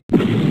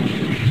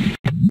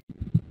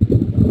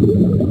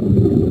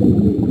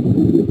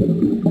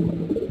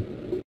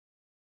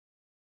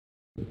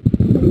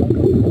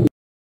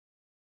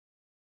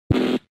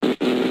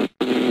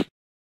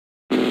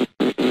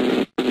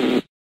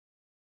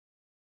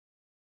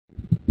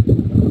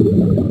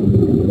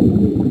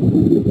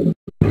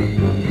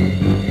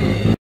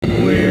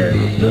 We're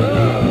so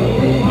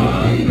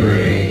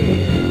hungry!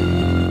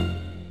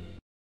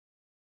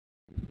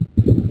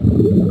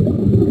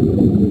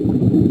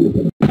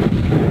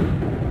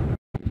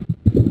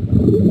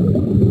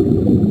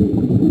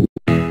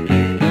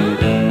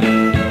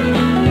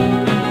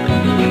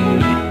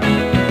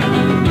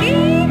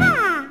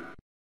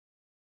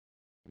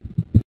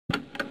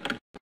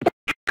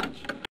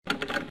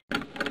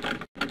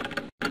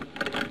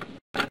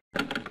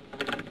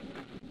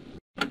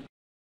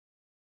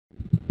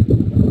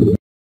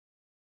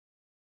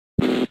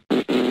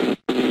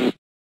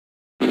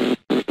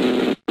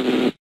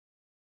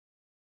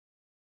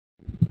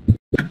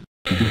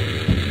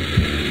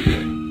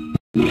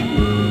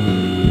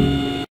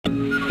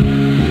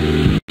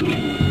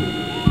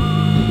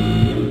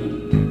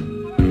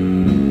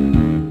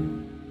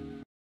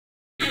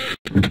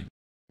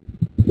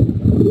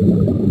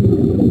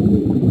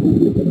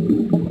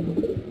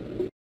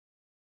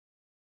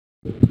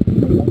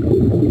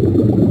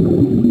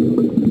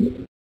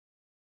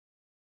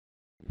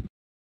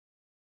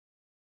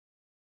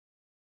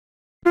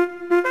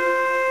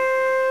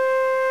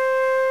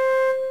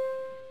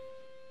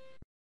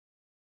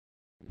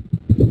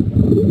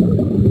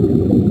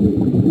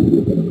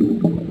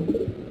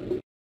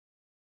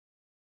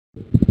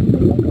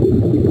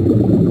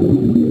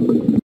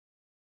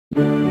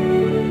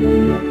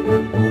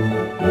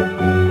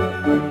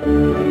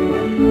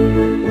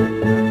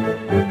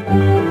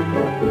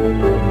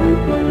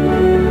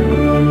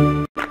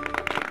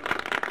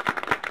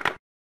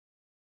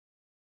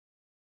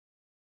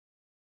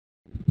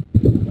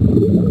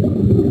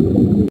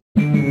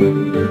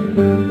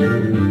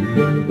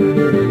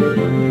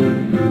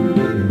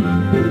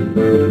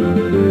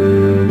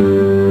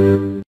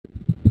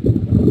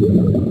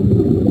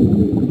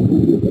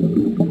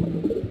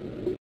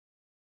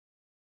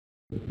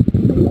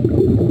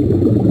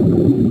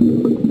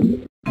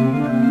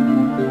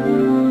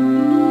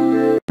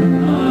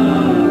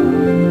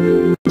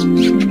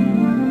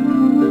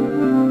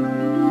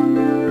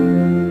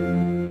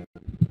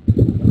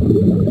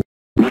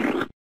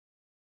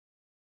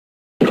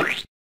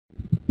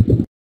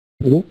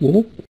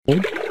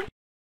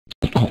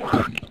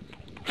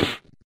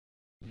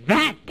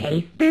 That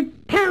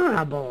tasted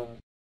terrible.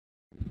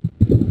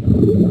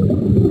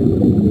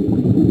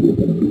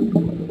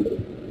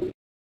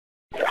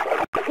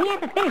 We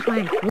have a finish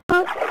line.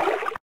 Whoa.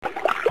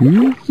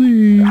 We'll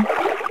see.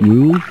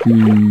 We'll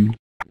see.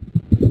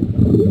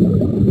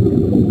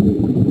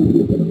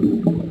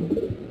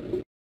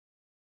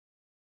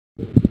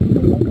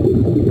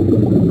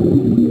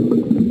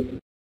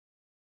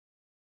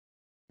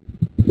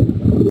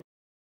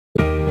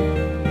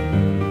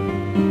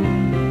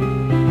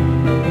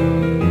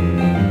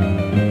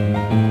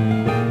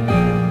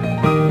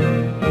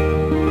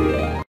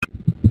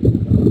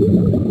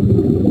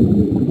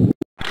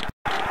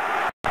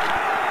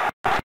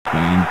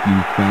 Thank you,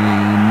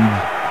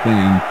 fans.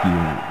 Thank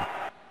you.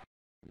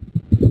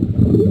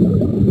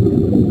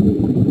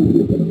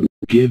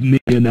 Give me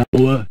an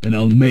hour and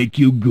I'll make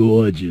you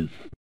gorgeous.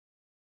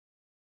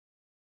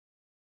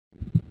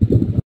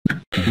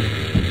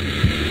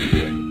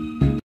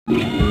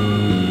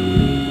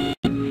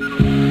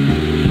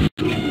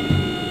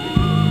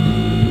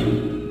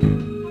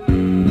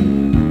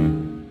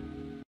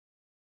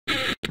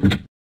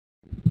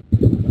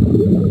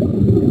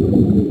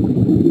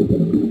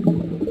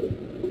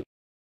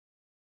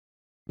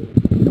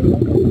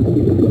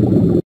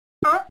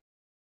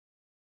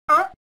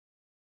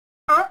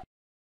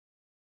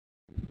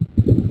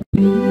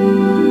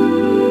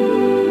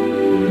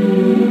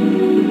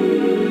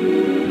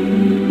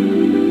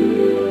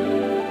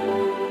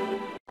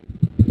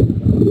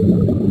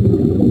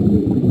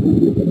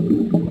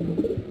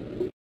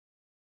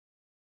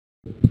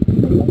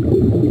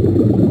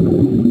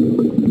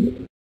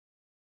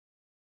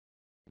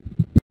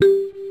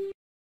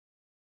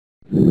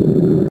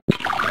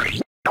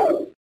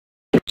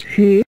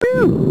 Here.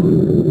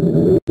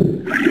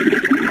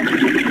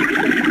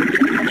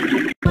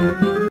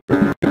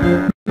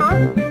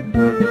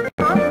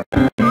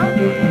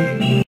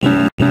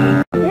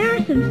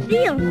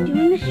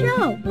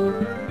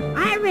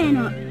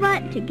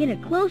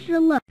 closer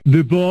look.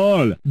 The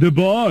ball! The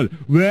ball!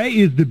 Where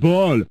is the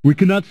ball? We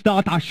cannot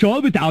start our show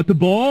without the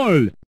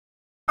ball!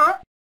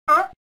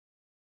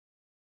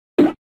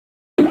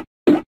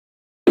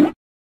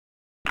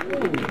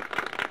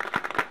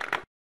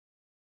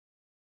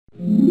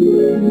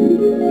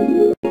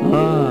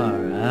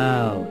 Far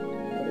out.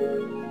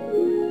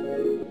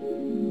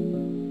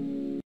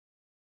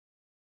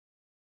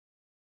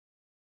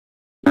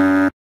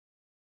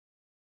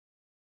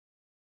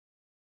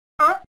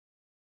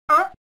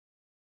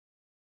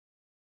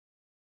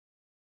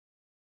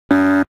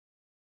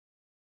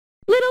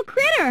 Little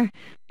critter!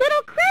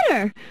 Little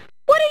critter!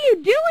 What are you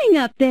doing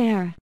up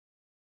there?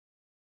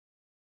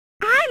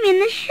 I'm in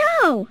the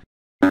show.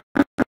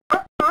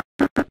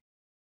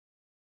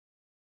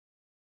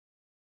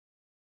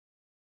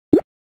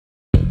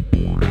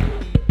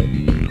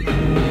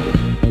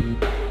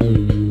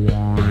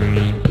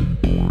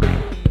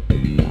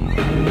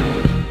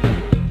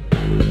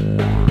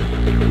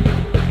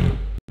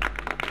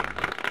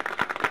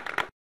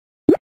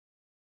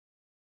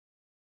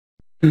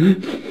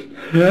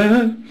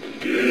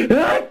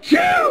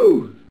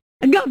 Achoo!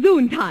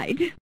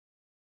 Gesundheit!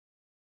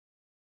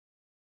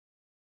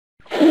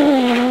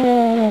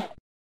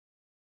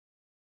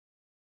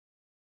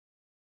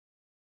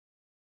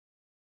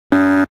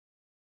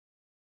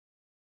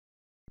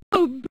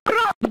 Oh,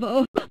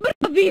 bravo!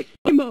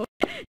 Bravissimo!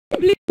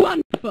 Simply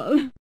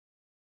wonderful!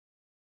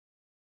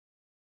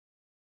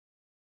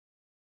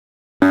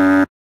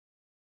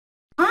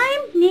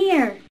 I'm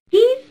near.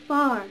 He's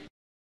far.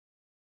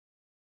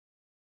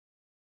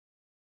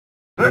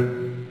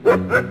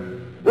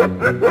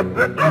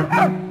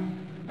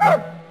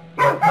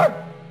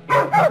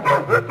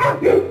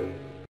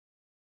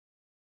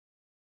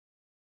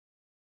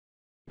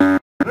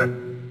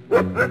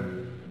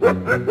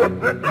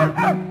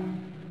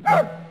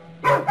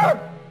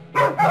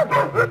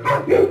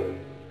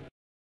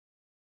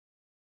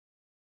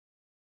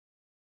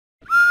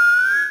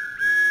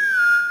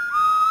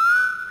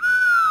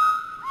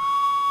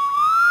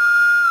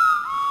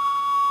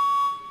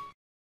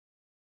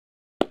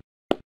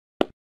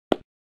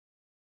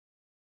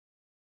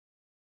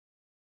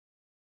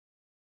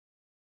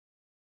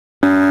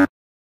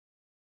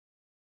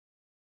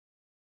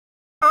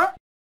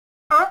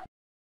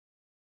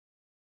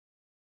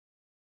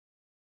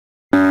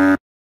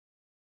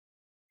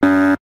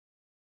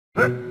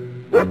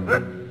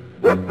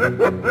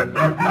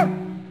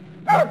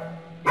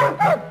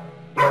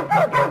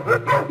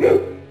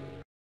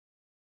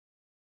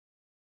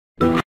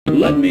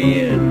 Let me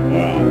in, or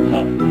I'll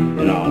huff,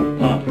 and I'll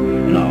puff,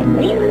 and I'll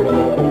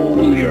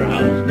roll your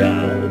house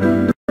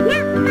down.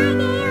 Not my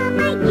nail,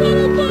 my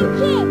kitty chin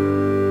chin.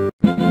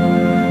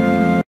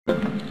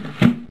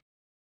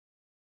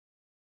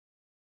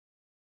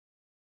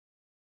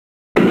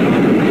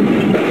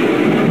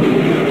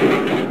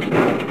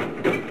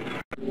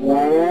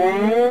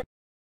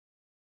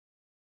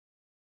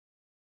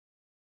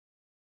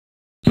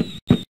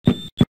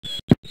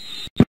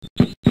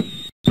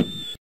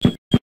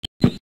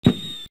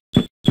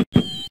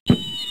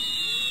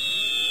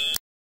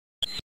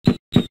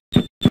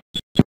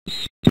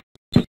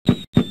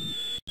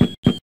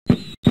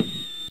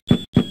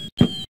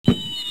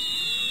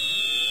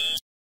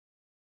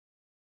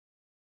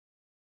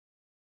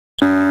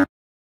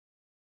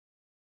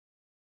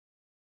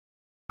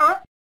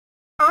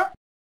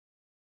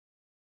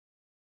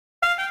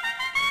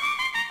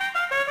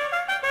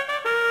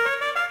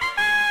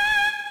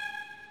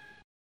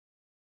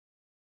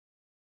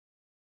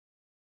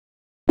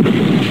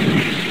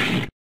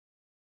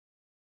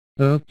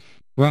 Oops,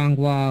 wrong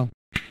wall.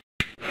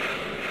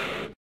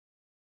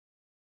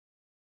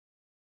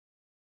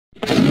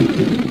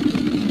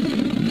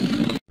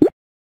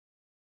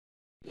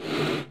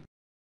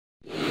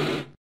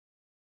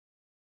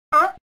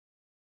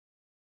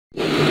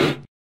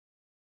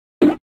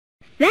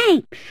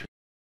 Thanks.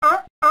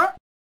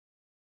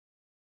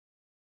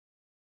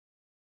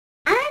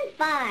 I'm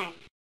far.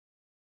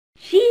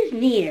 She's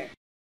near.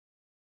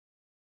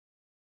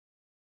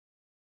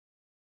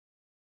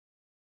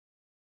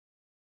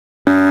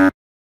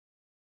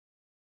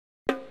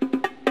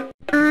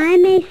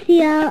 I'm a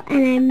seal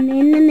and I'm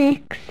in the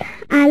mix.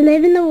 I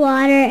live in the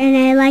water and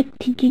I like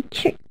to do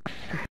tricks.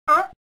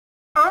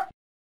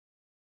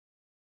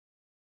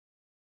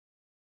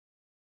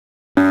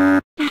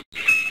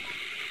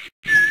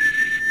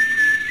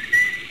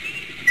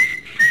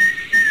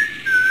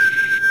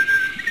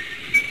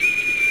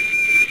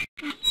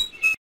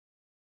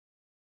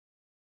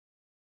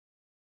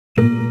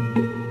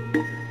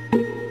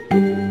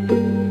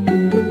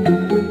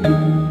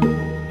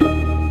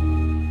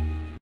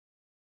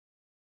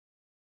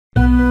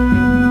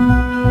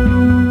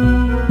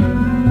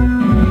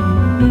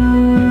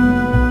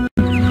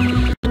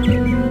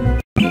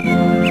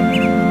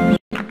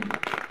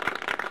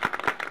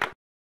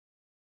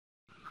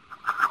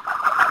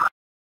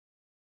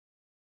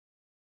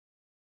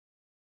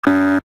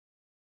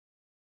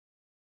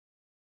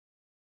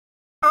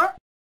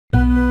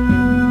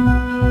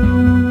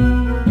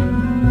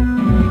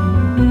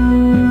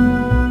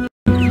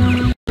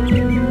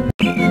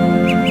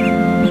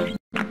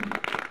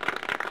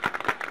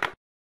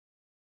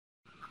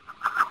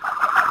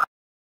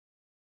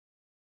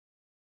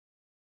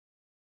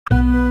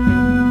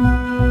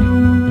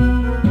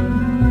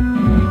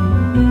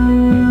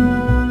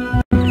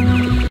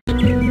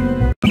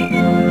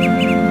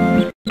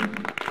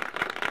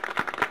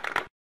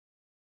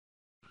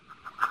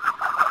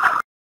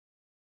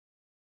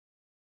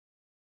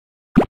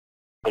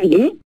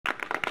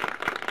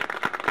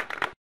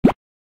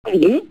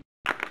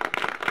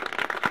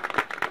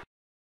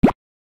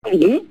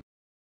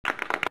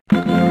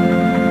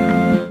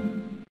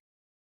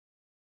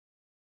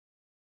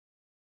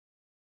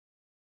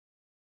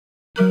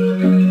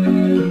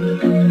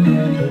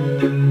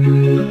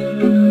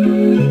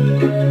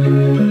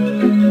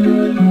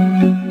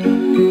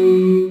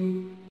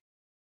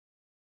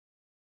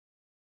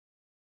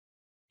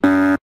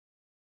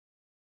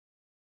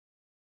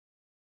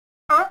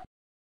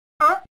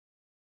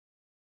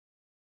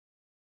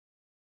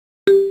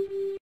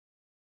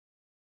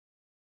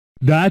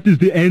 That is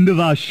the end of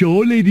our show,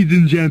 ladies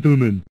and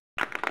gentlemen.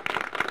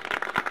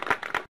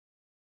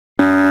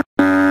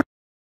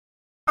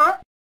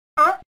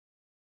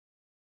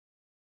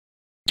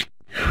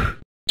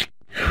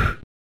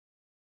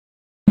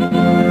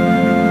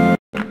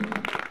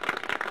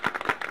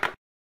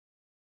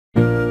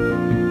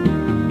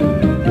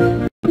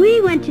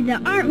 We went to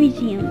the art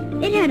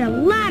museum. It had a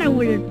lot of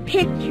weird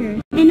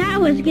pictures, and I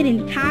was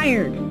getting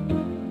tired.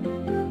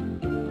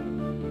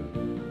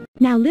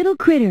 Now, little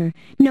critter,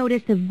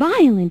 notice the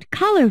violent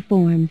color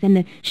forms and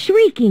the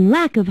shrieking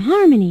lack of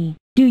harmony.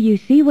 Do you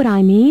see what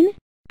I mean?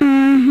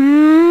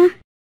 Uh-huh.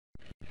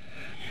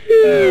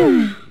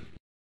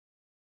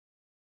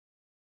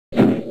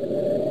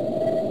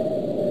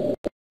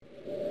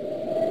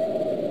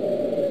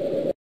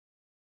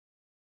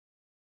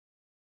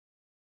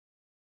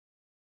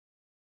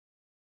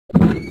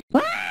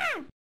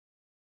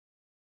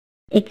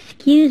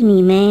 Excuse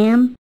me,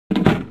 ma'am.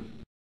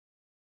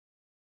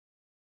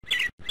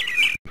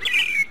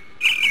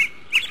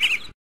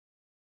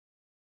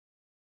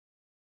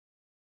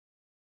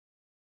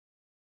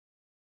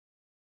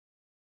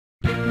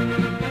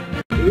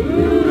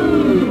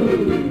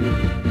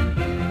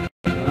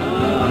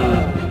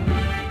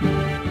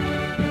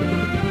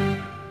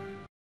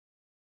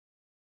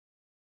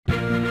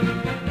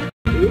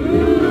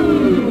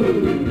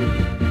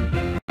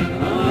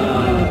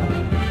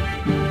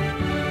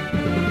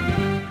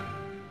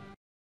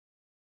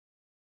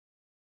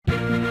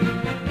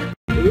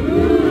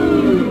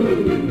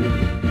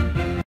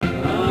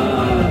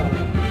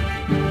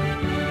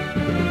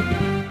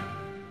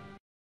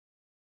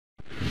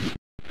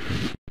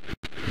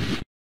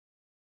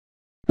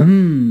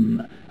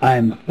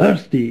 I'm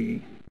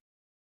thirsty.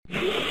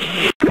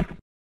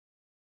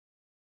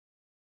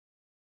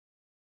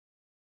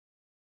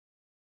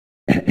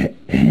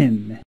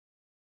 And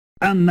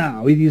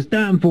now it is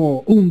time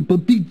for une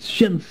petite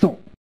chanson.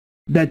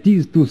 That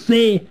is to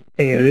say,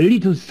 a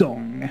little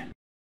song.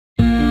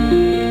 Frère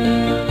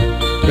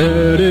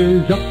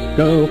Jacques,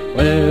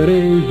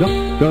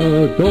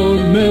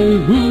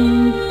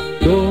 dormez-vous,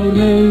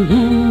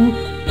 dormez-vous.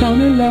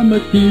 Sonne la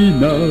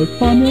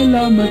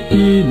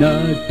mattina,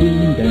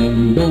 ding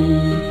dang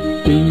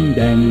dong, ding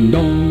dang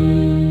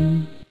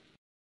dong.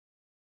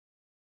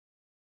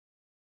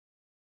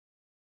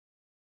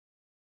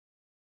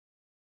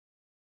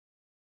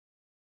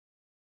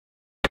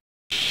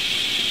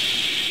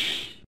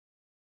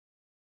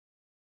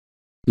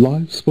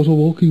 Life's but a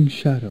walking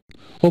shadow,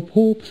 a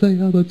poor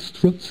player that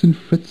struts and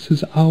frets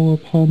his hour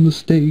upon the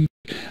stage,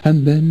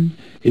 and then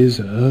is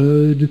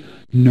heard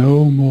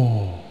no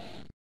more.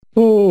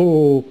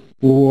 Oh,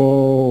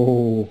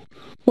 whoa,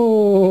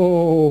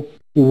 oh,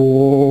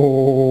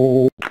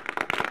 whoa.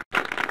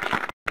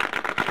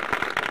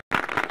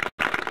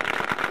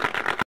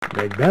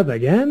 Like that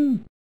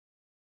again?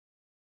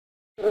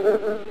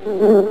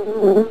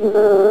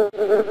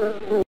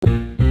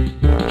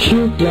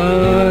 Shoot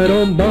fly,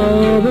 don't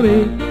bother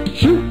me.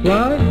 Shoot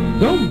fly,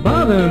 don't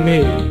bother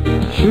me.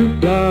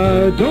 Shoot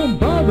fly, don't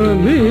bother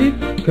me.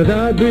 'Cause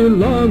I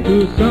belong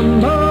to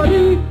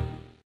somebody.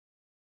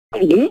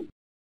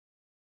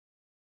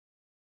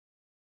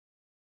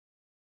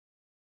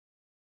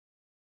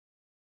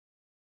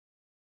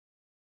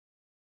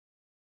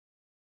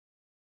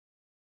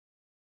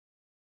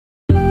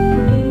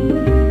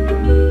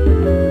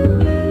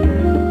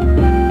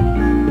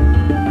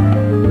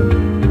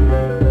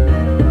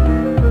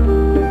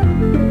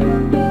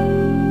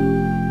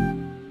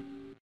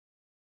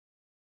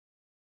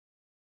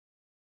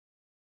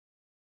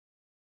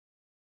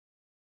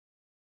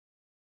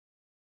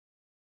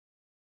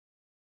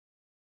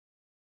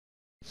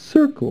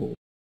 Circle.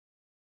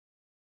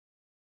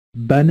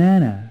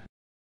 Banana.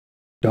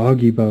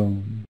 Doggy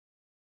bone.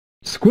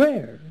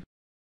 Square.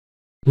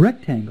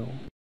 Rectangle.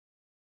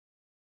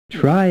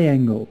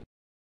 Triangle.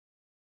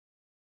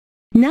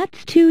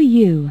 Nuts to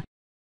You.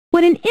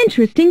 What an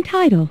interesting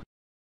title.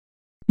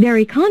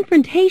 Very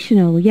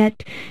confrontational,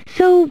 yet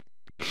so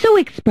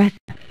expressive.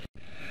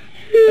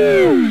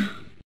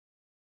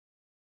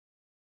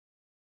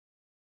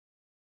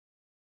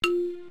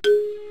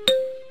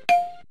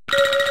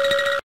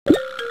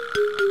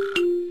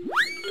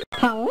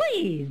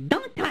 Please,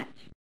 don't touch.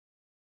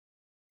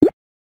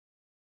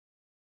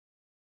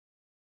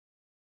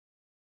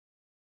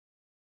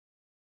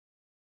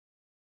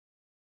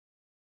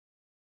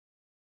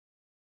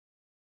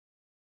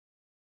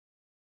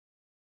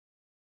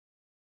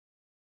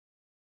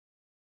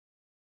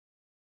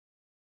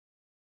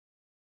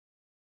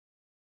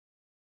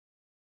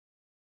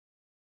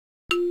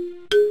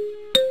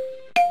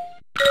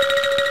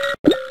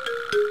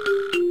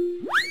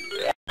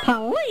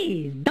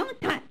 Please,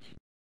 don't touch.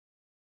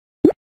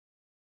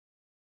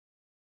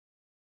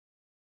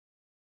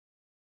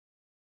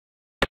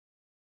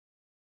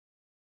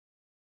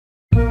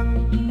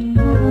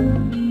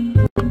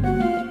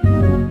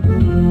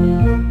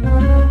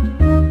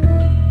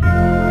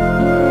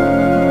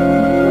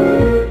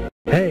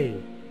 Hey,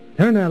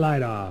 turn that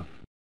light off.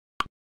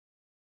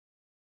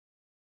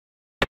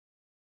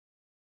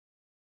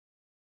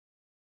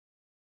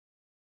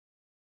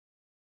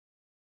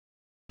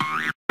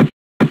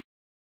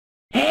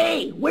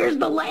 Hey, where's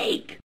the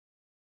lake?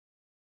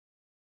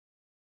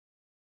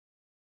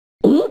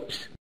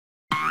 Oops.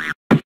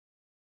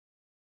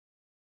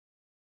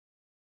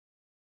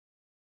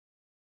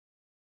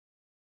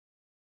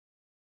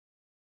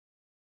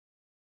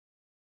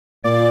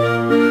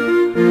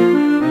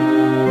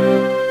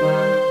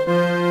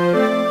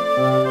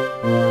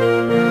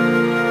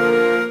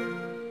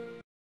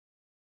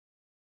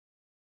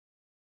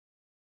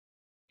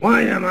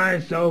 Why am I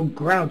so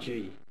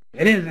grouchy?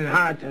 It isn't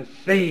hard to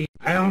see.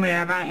 I only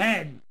have a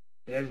head.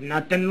 There's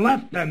nothing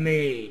left of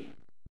me.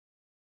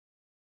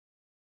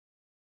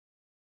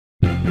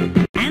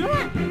 And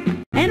left,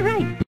 and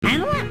right,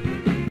 and left,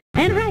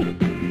 and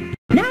right.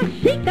 Now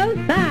shake those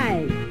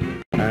thighs.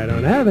 I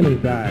don't have any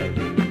thighs.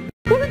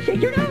 Well, then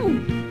shake your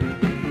nose.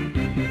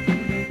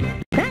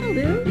 That'll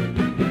do.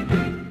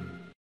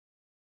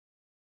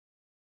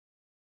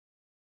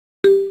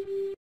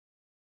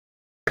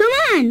 Come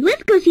on,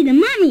 let's go see the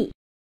mummy.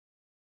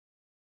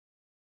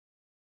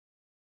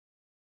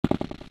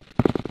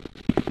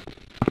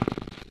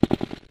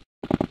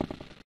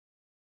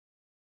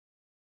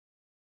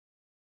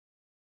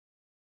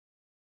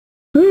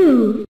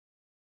 Ooh.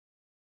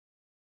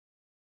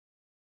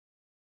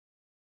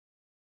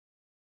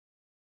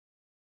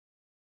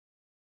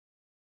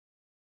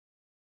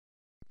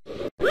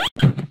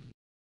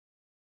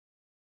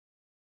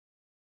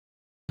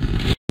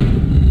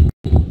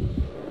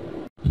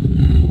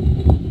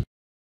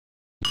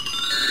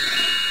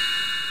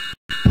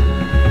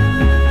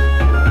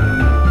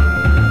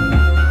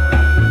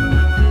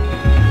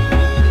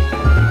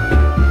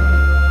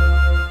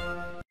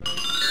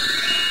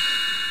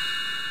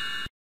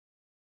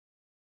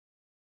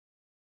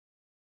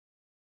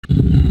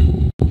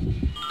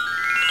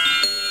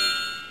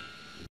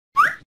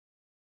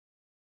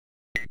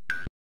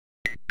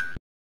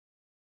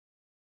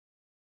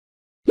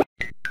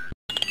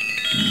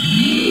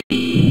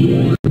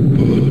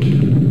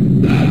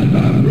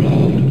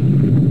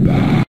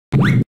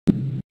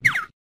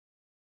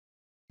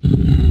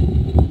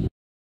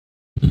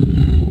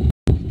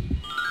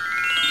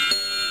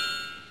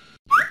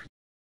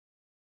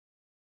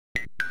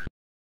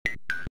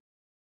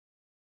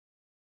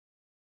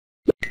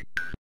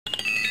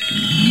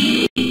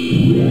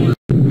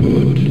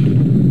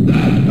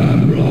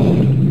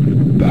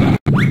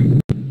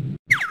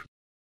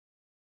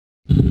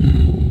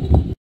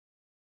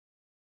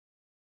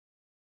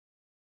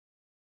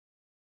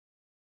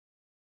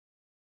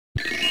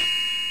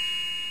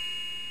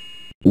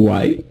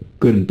 Why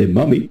couldn't the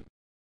mummy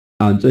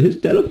answer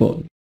his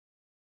telephone?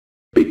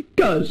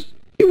 Because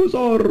he was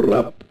all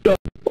wrapped up.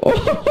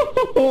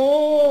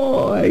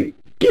 Oh,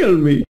 kill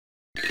me.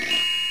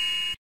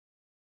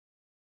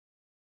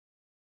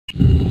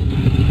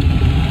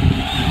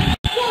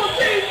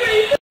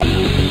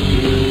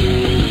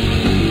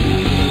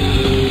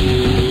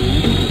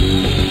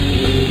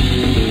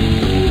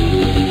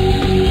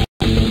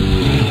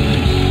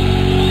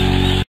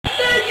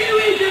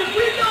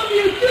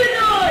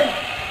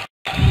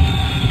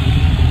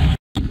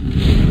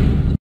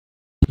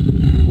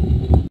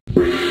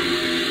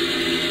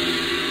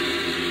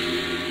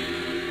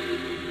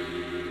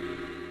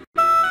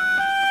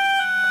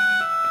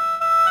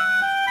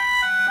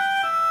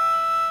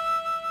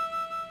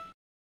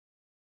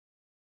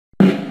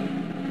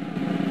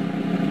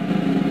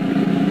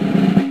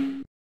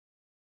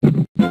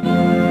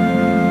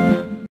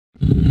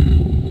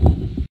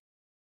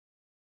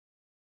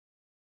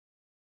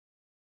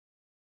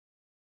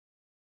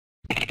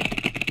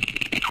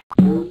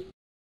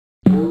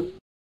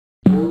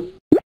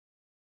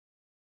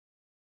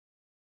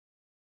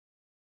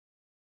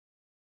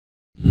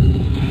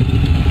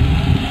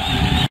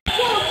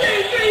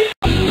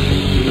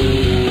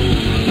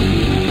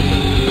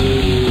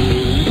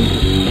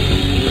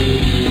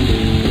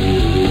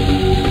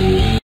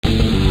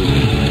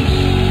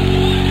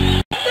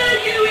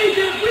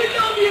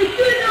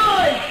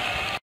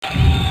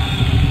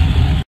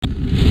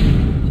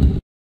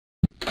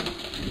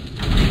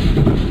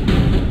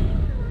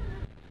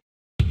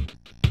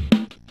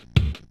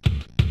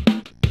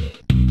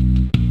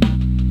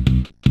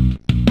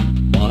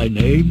 My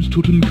name's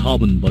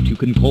Tutankhamun, but you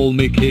can call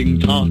me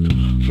King Tut.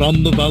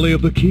 From the Valley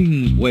of the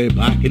Kings, way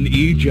back in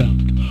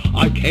Egypt.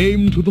 I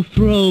came to the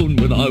throne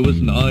when I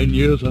was 9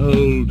 years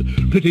old.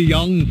 Pretty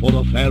young for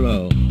a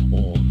pharaoh,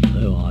 or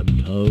so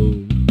I'm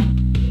told.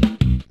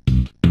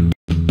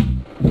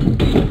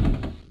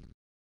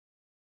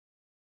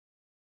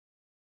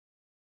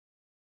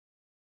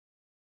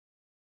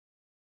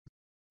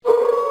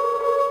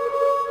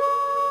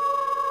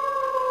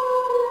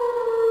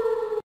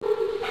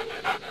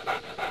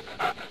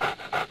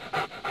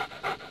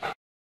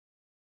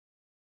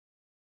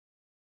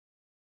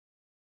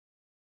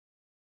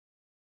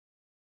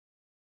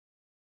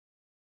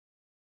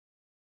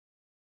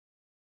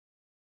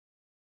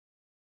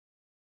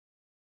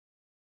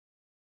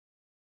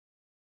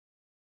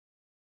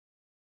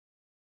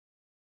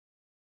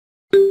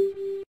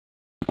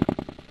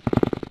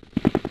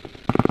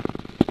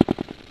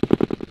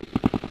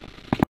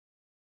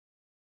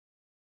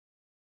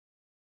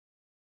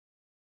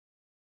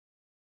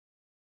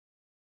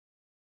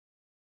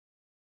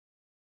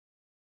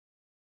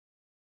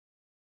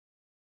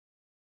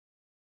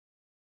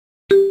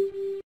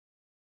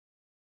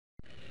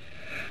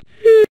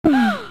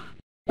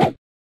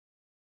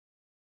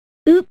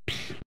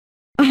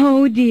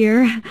 Oh,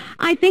 dear.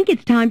 I think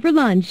it's time for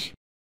lunch.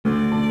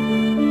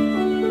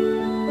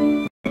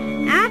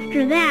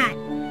 After that,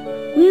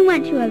 we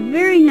went to a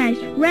very nice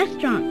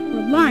restaurant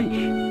for lunch.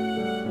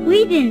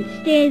 We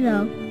didn't stay,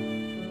 though.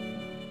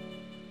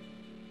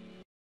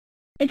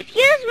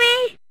 Excuse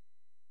me!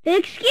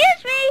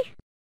 Excuse me!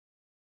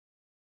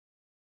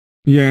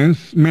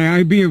 Yes, may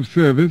I be of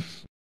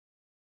service?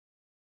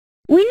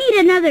 We need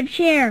another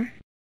chair.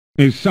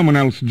 Is someone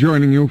else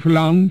joining you for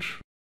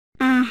lunch?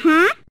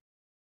 Uh-huh.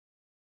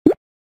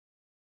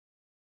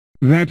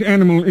 That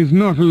animal is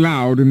not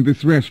allowed in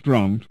this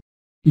restaurant.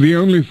 The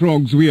only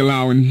frogs we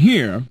allow in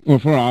here are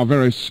for our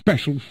very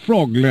special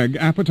frog leg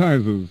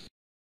appetizers.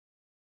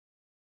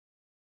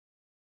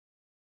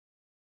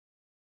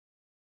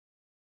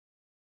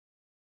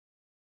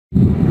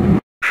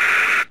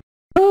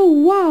 Oh,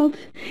 Walt,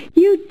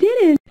 you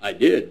didn't. I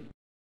did.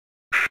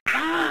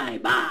 Bye,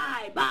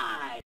 bye,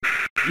 bye.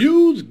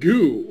 Use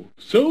goo.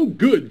 So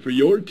good for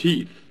your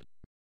teeth.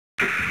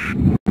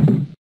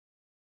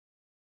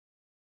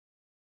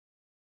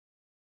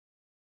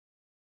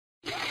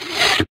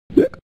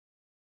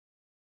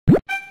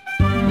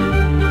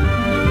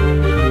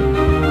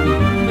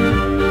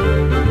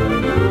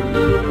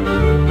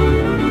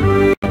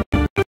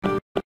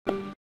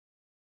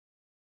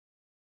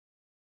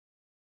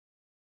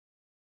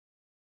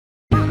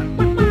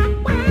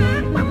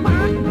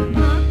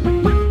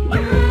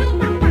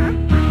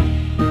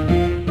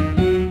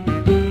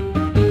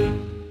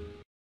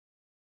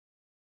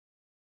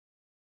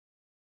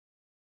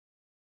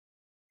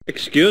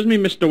 Excuse me,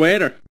 Mr.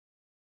 Waiter.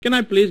 Can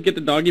I please get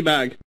the doggy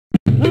bag?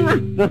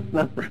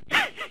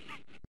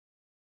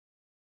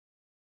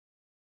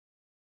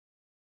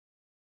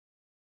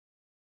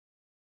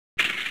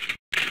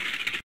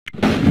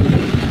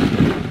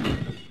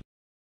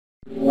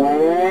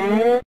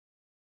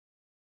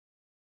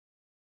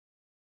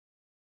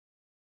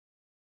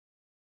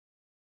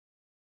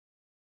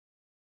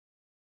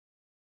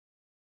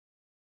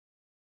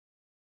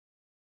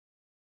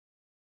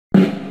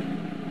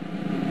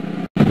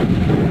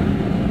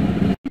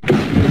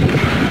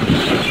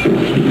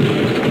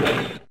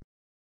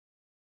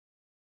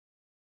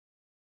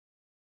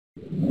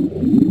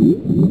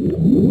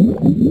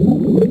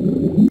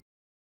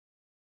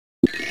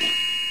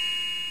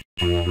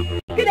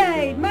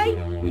 G'day, mate.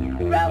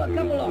 Throw a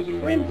couple of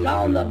shrimps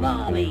on the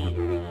barbie.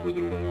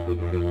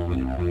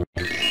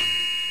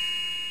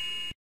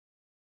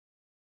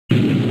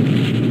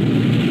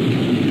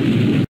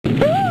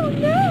 Oh,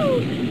 no!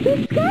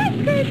 The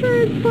skyscraper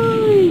is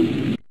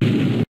falling!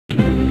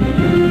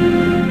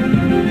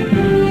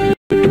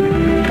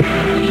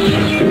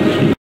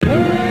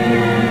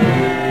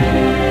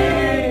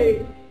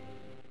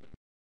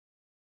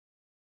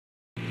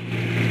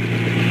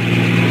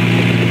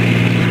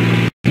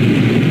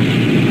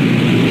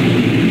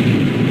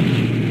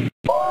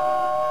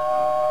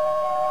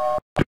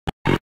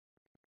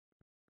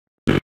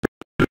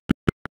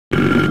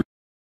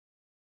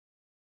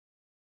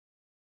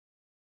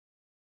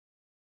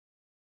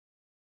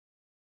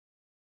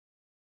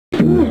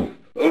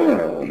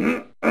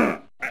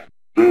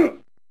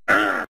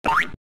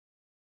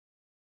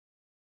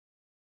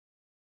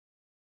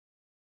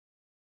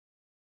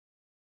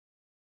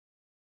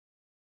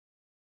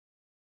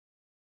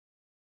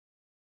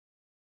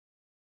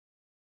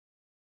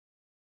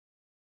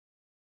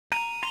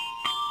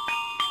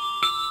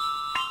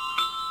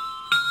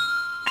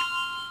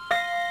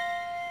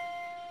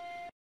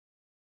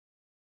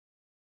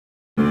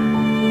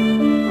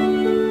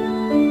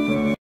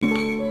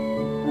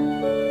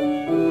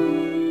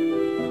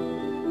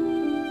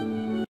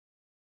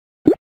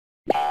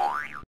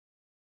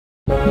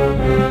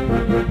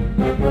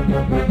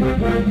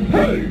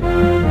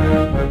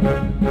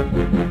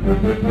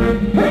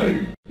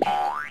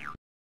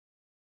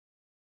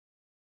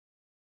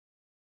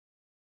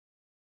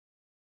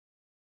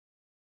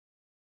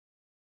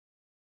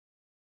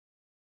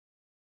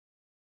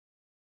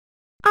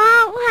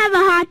 I'll have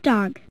a hot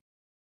dog.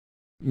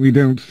 We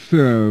don't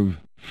serve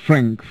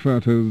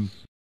frankfurters.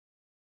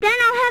 Then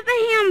I'll have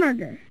a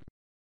hamburger.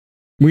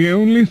 We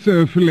only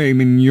serve filet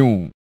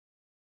mignon.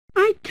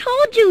 I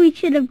told you we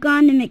should have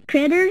gone to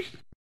McCritter's.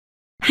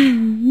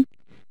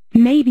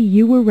 Maybe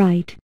you were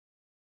right.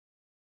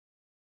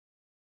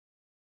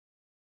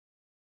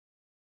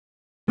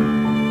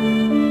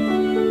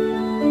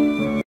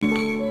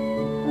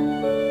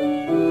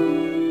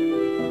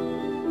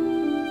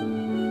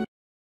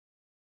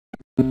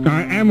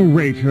 I am a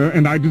waiter,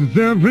 and I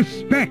deserve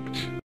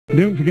respect.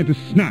 Don't forget to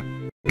snap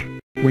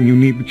when you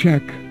need the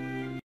check.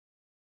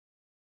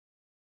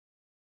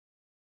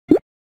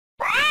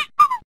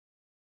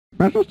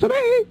 Specials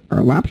today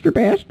are lobster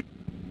bisque,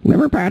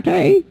 liver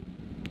pate,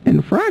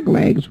 and frog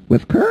legs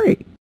with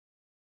curry.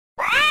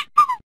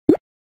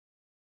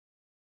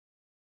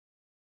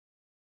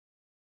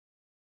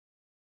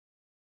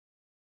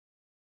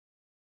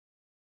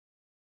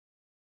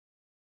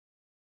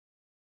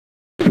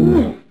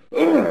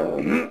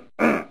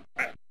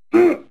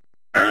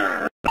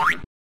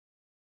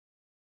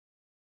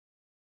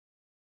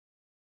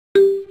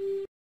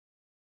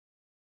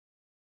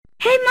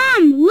 Hey,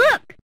 Mom,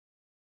 look!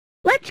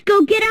 Let's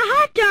go get a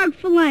hot dog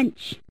for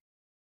lunch.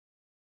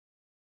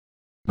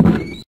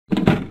 2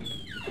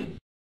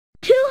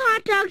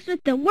 hot dogs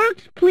with the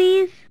works,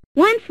 please.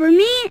 1 for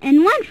me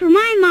and 1 for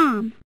my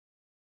mom.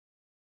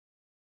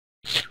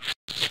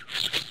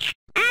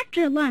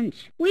 After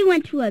lunch, we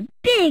went to a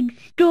big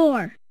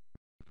store.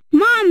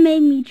 Mom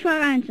made me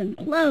try on some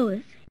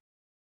clothes.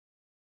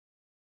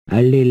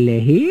 A little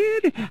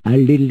here, a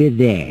little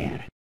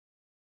there.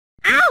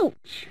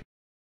 Ouch!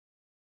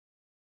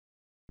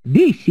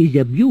 This is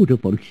a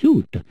beautiful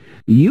suit.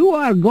 You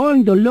are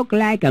going to look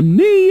like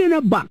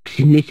 $1,000,000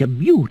 in this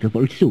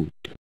beautiful suit.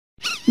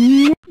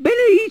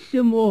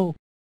 Bellissimo!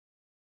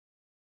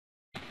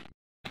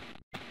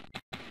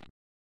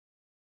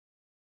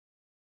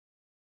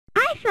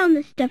 I found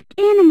the stuffed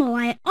animal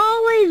I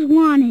always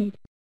wanted.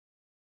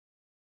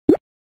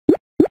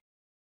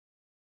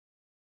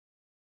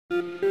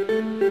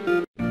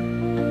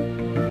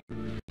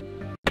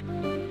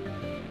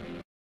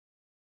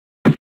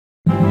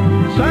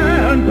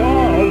 Santa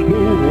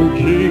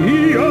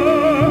Lucia,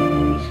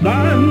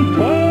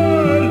 Santa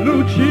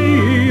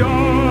Lucia.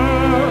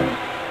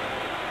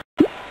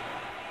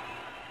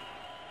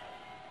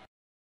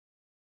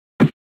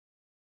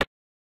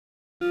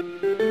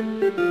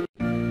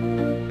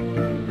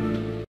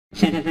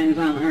 Citizens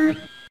of Earth,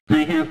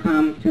 I have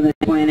come to this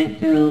planet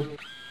to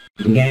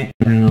get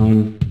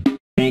down.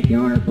 Shake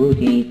your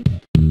booty.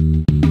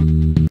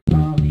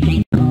 Oh,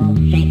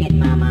 shake it,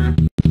 mama.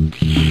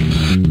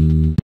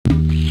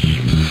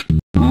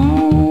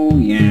 Oh,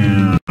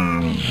 yeah.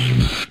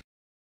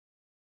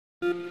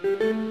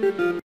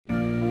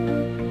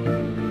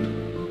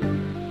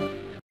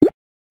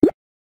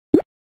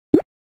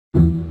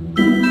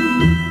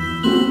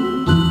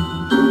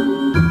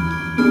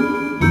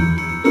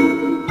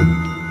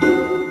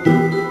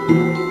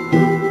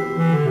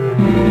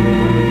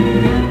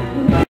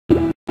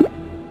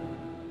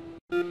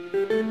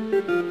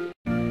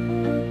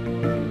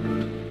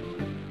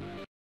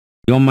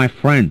 You're my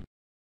friend.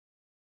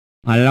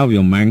 I love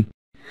you, man.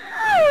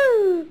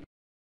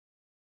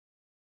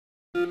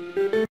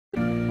 I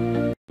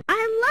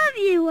love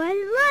you. I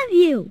love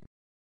you.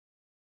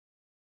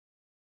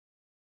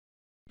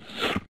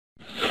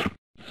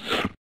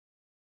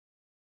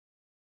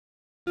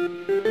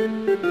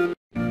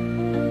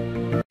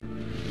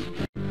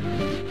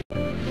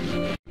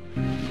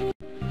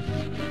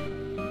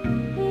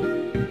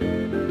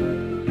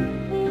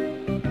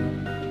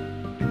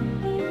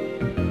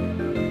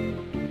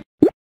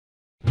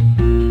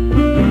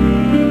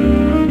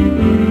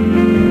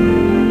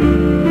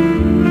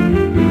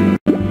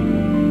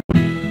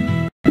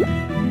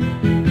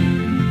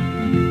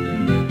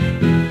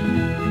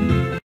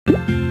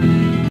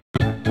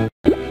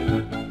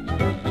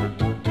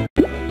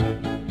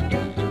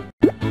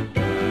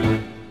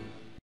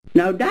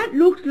 Now that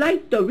looks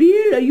like the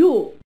real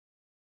you.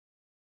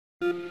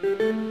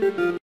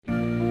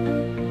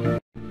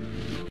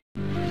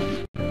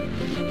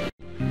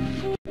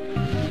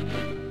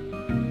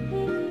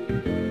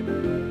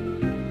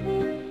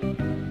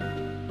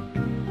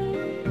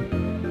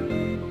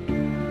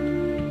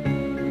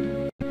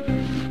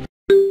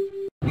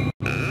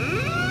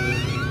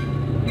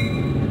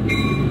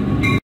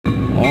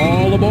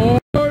 All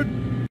aboard!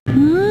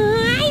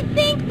 I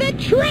think the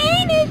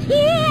train is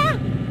here.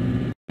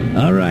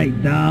 All right,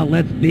 doll,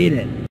 let's beat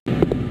it.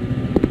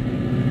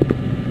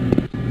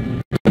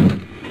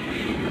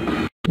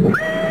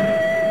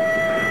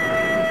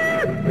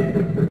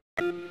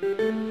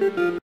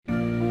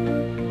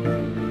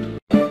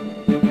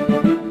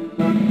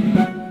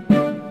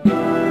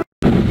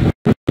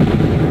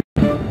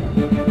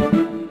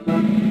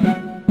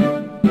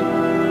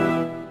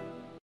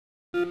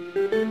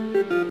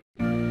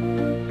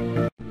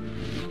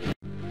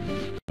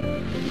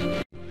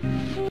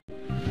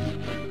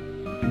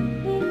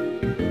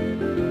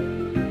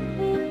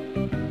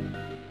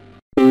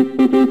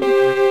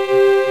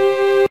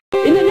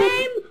 In the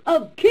name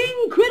of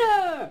King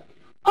Critter,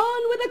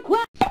 on with the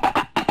quest!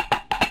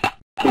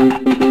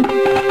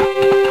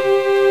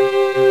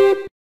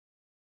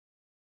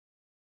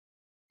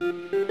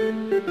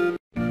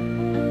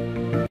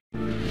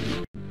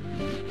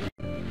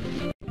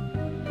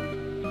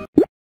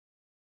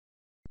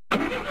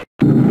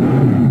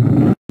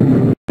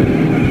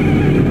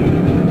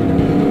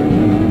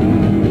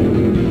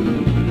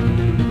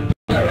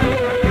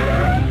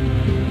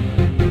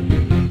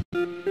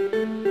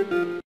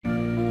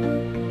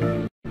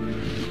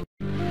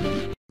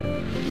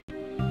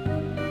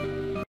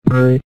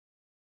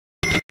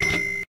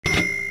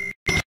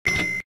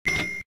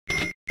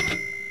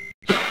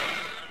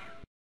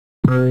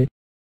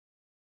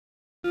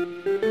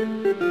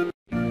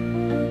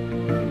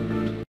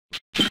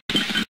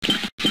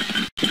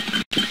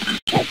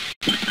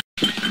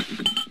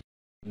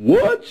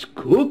 What's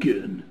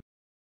cooking?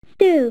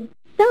 Stew,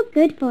 so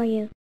good for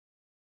you.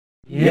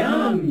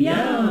 Yum,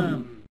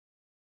 yum.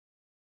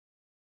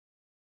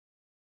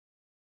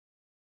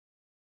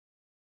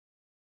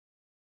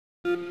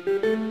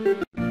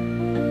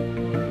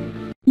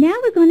 Now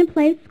we're going to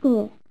play at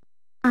school.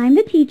 I'm the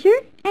the teacher,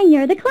 and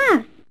you're the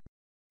class.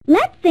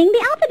 Let's sing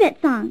the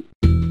alphabet song.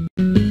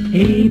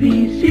 A,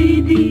 B,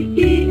 C, D,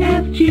 E,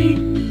 F, G,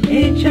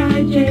 H,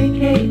 I, J,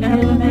 K,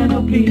 L, M, N,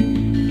 O, P,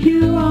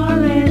 Q,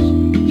 R, S,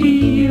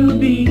 T, U,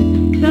 V,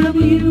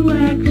 W,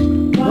 X,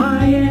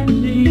 Y, and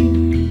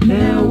Z.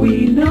 Now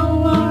we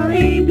know our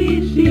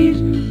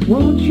ABCs.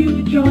 Won't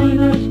you join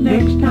us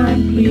next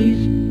time,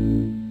 please?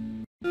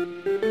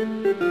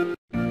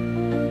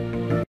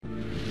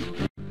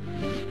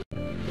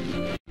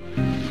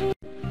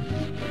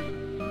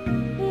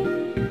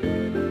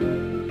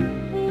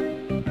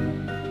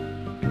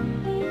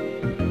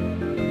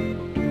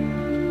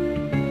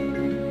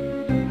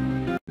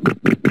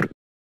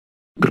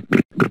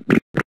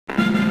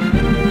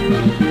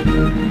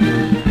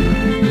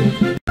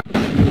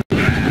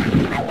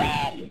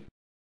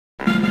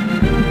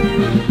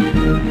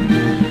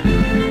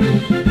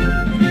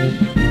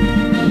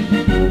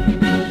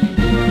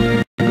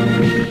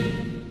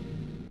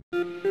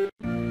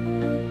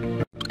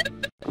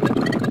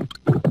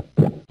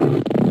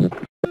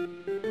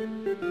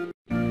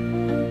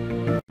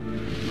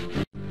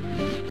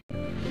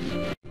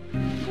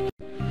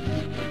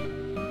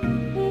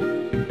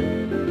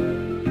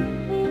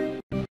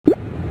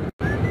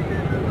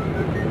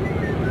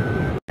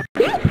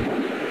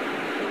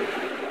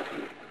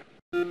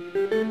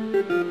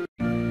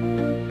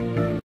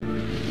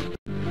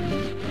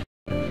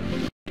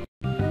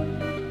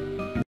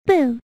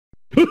 Boo.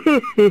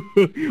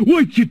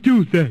 Why'd you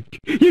do that?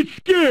 You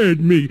scared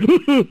me.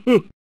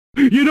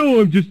 You know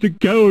I'm just a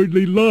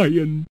cowardly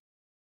lion.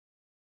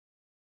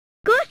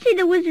 Go see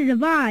the Wizard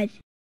of Oz.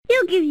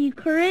 He'll give you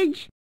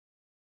courage.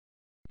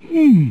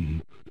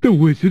 The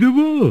Wizard of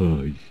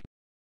Oz.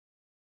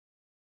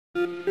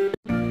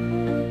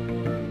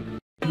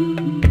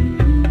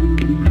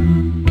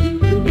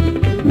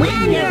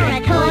 When you're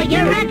a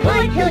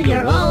toy till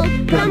you're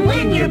old. From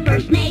when you're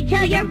first made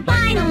till you're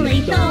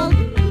finally sold.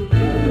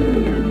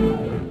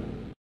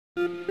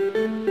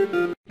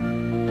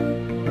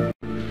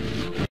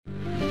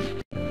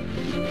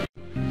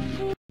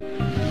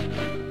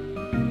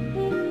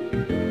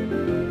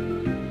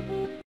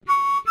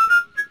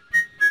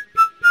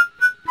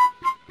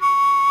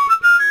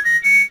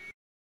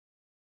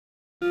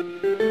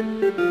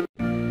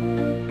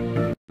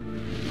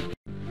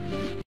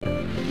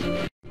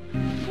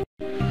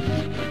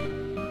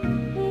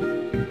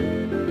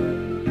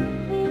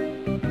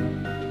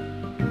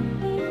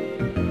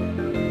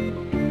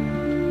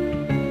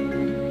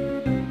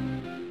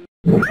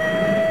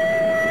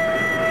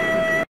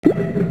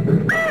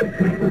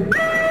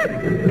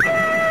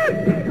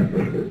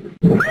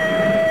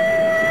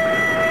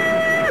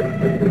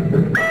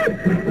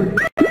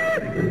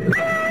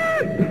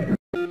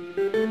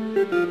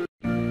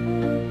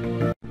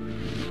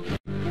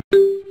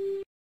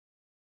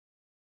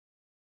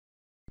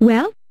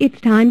 Well,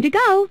 it's time to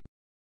go.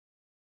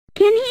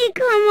 Can he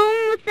come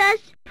home with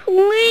us,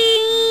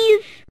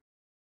 please?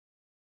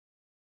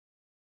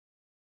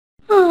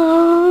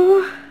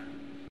 Oh.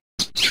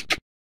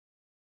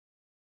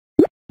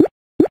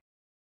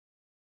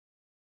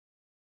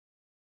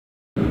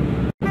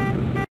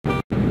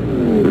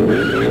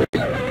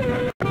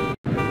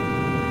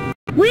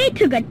 We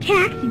took a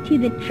taxi to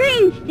the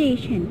train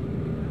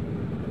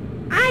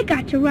station. I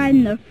got to ride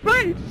in the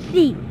front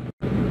seat.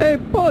 Hey,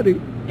 buddy,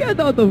 get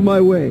out of my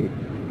way.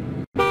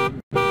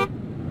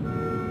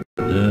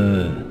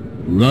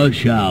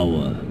 Rush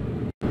hour.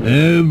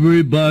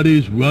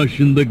 Everybody's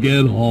rushing to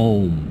get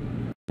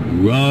home.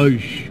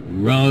 Rush,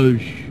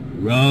 rush,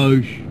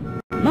 rush.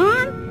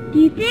 Mom, do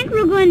you think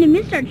we're going to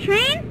miss our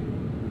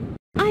train?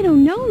 I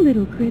don't know,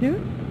 little critter.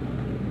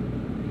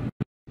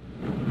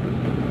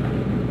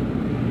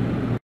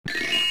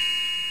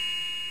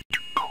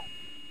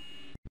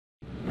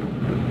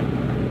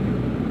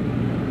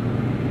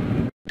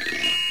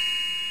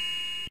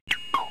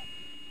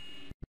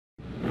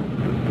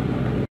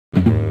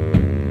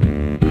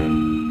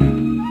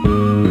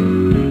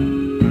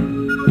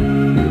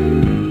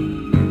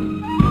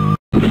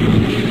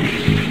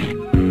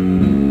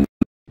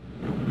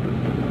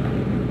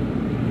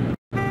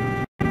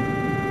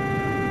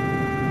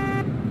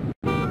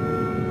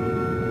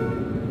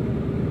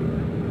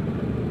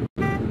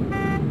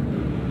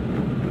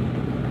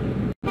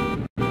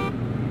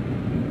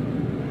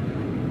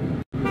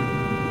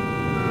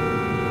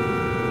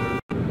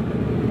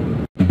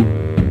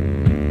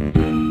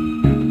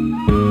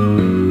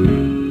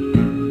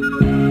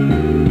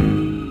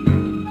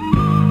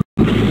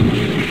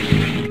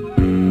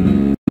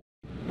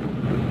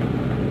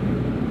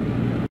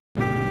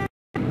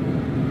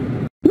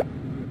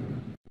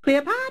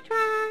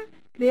 Cleopatra!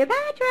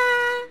 Cleopatra!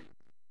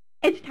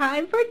 It's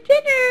time for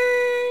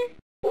dinner!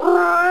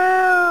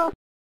 Wow!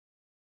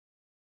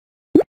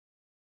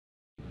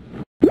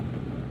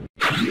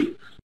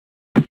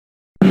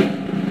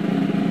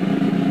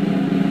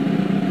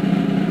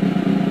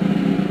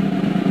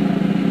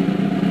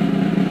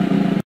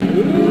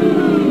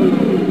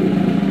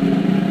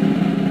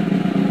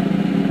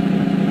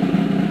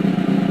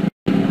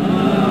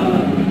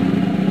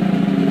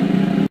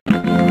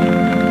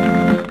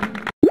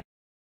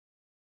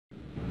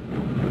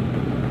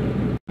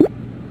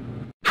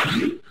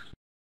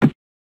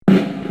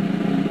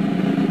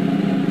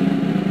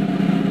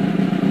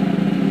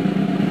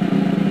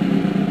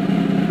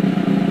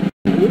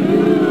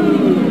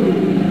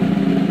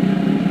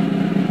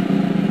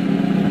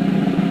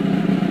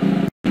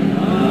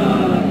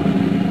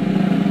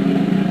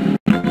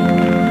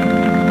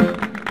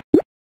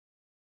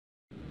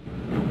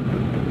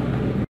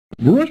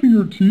 Brushing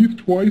your teeth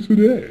twice a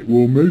day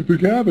will make the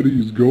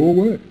cavities go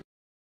away.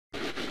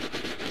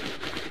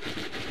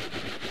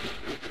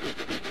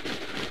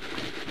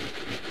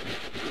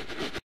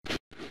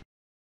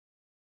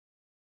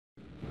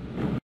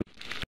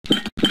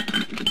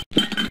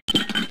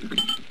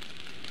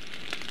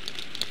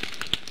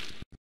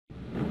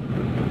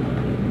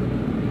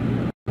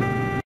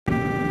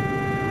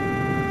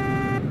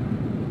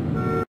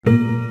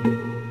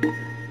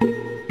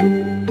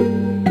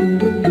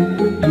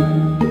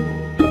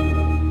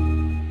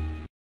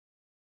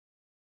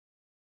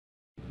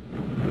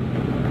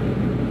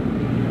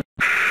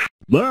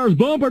 There's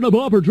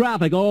bumper-to-bumper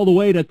traffic all the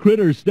way to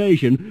Critter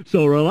Station,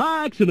 so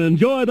relax and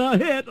enjoy the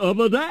hit of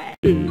the day.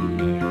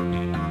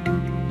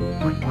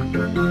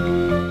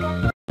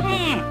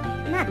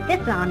 Not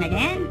this song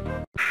again.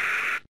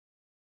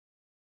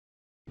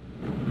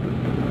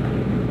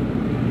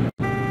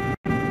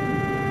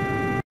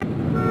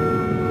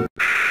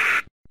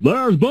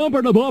 There's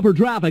bumper-to-bumper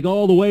traffic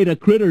all the way to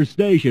Critter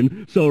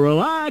Station, so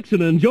relax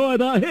and enjoy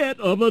the hit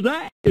of the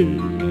day.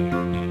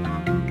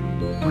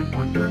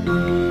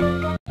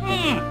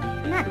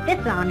 Not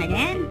this song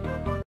again.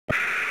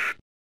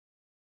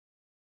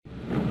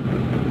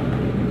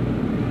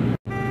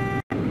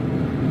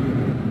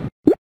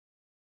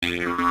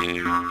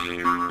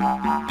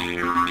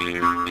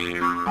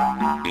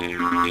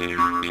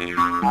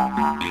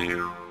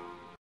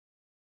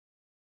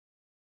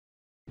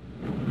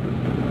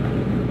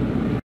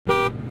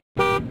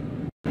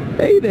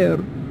 Hey there!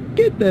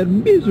 Get that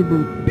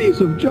miserable piece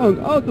of junk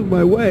out of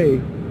my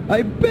way!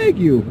 I beg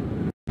you!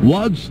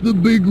 What's the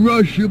big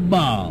rush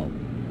about?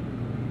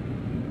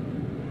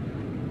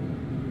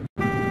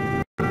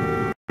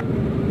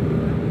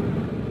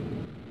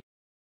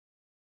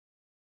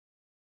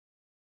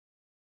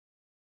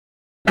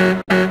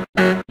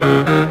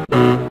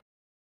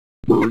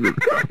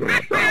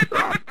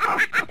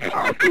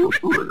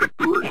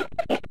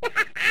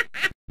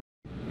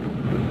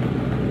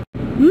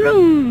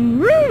 Vroom,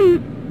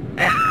 vroom.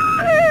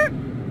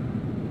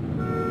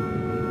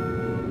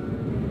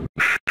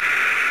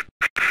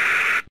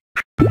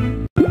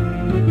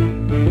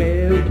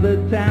 Where's the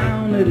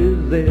town that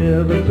is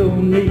ever so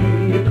neat?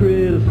 A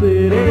critter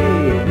city,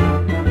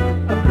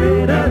 a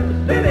critter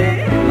city.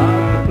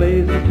 Lots of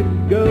places to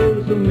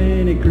go, so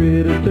many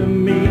critters to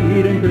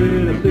meet in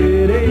Critter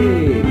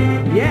City.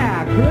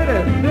 Yeah,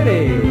 Critter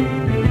City.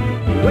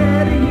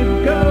 Where do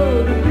you go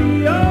to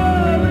see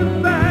all the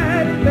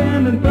sights?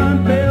 Spending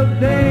fun-filled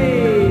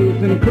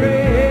days and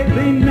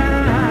crazy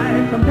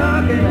nights. I'm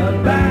talking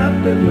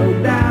about, there's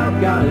no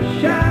doubt, gotta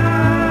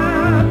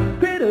shout.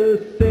 Critter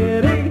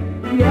City,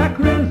 yeah,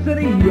 Critter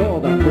City, you're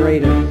the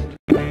greatest.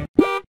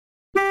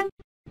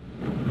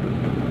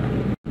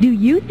 Do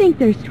you think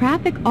there's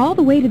traffic all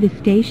the way to the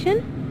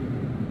station?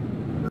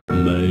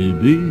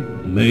 Maybe,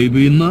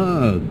 maybe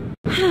not.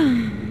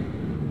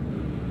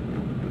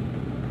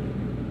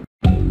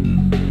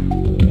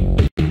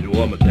 You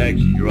know I'm a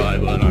taxi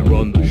driver and I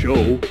run the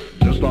show.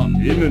 Just stop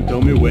in and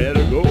tell me where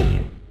to go.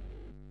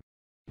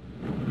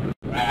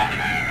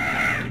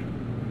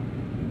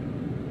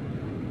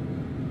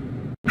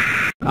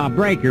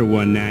 Breaker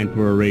 19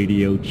 for a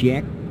radio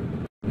check.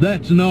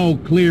 That's an all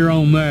clear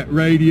on that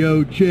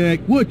radio check.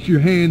 What's your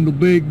handle,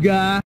 big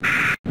guy?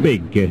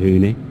 Big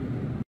Kahuna.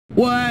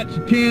 Well, that's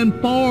a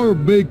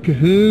 10-4, big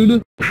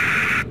kahuna.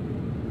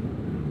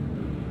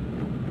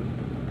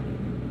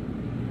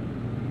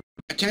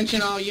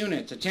 Attention all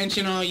units,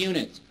 attention all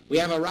units. We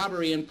have a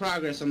robbery in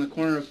progress on the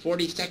corner of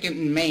 42nd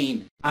and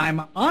Main.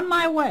 I'm on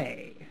my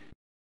way.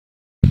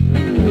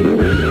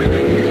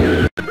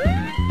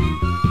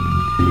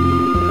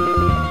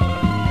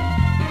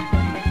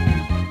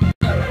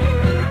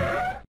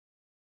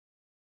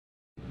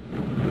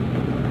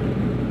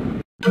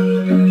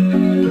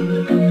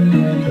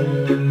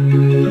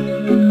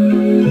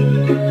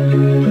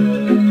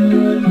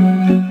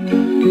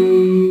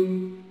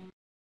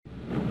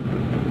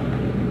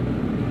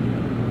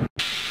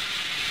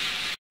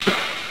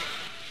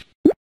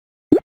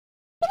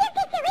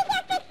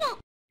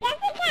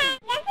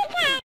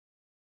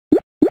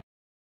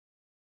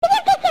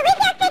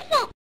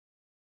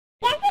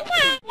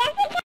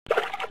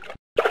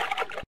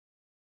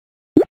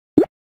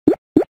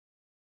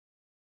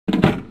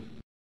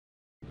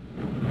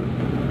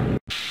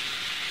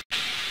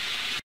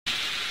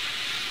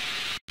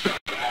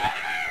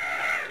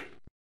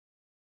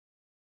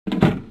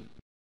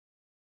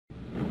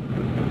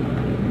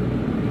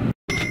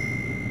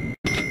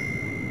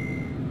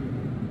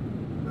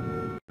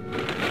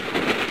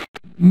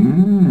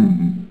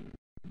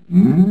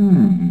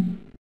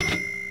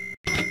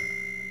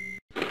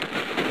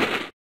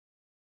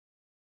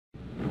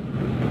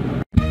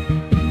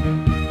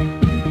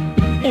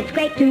 It's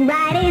great to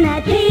ride in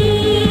a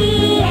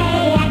T-A-X-I.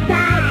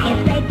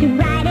 It's great to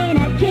ride in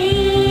a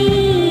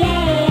T-A-X-I.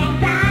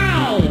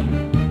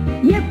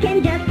 You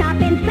can just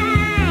hop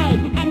inside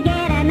and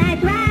get a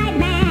nice ride,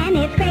 man.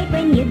 It's great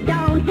when you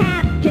don't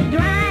have to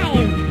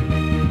drive.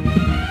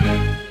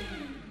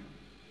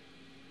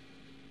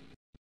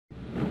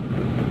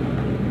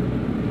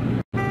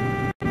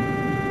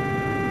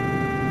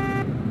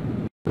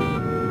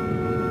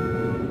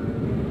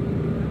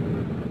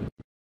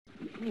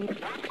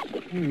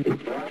 Do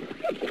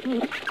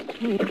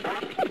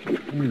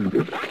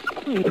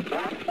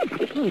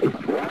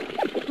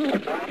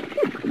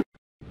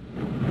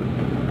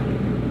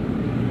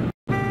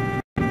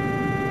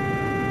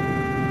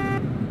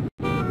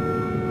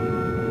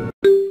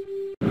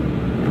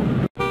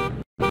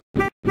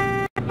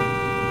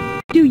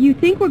you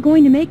think we're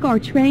going to make our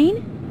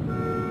train?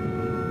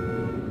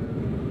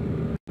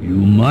 You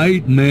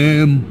might,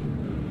 ma'am.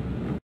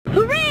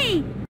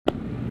 Hooray!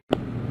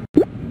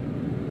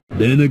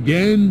 Then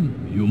again,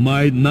 you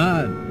might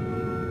not.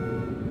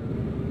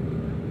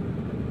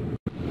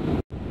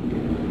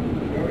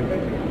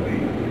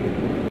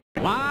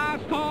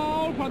 Last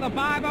call for the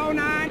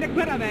 509 to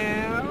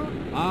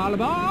Critterville. All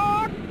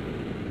aboard!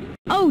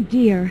 Oh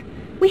dear,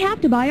 we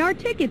have to buy our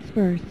tickets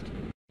first.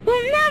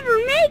 We'll never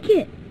make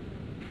it.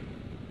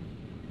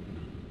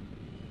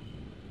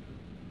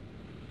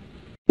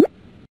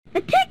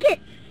 A ticket!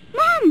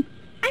 Mom,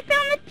 I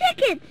found the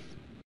tickets!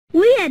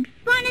 We had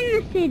fun in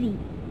the city.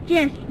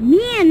 Just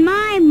me and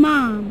my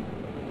mom.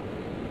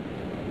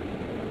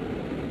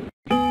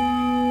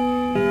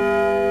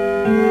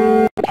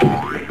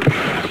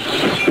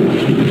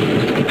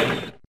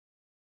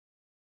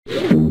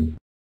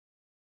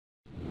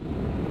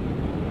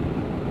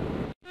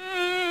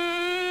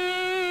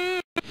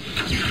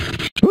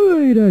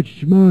 Hey, that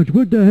smart.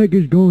 What the heck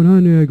is going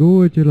on there? I go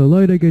over to the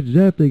light, I get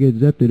zapped,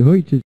 it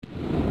hurts.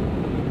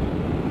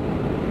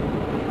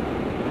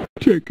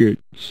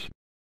 Tickets.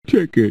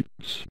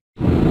 Tickets.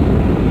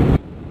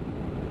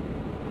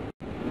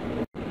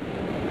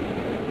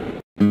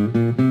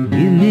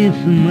 Give me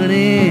some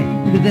money,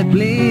 'cause I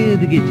play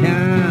the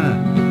guitar.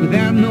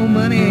 Without no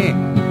money,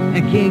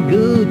 I can't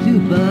go too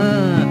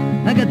far.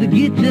 I got the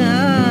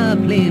guitar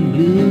playing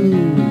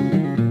blues.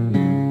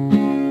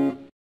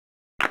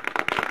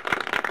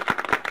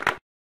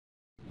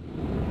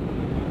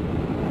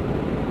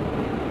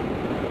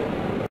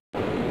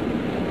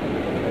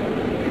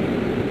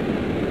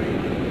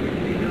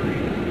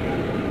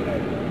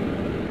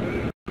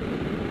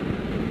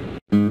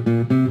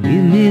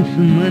 Give me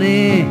some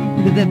money,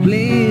 'cause I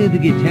play the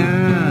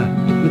guitar.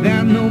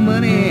 Without no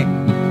money,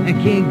 I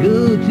can't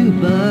go too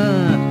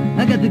far.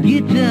 I got the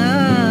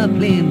guitar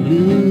playing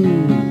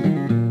blues.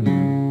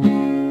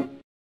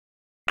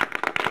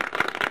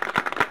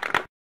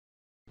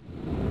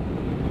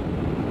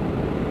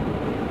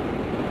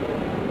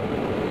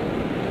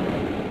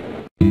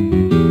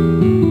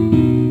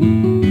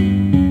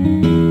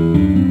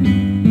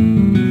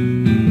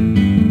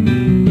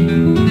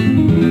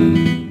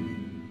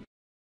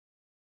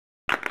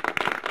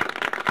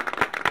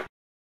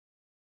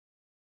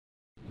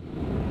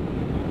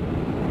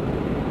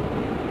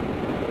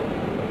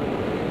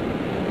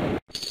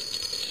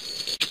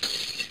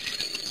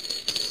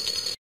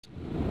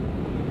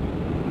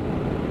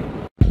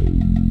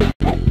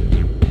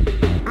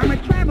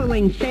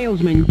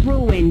 Salesman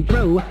through and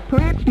through.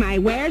 Perhaps my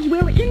wares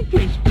will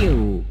interest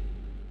you.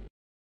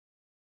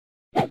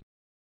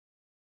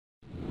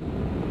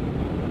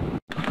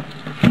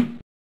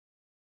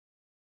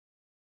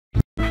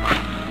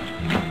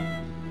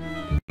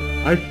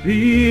 I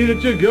see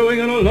that you're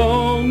going on a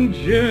long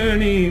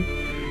journey.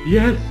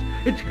 Yes,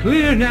 it's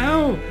clear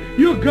now.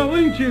 You're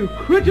going to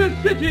Critter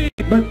City.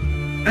 But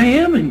I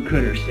am in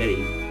Critter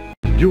City.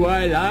 Do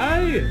I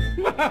lie?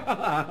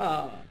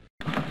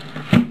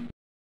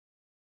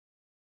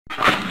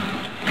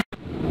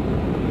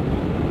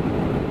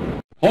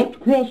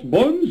 Hot cross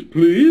buns,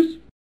 please.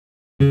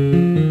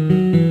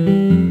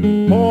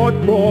 Hot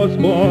cross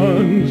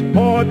buns,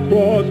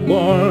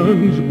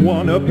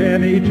 1 a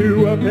penny,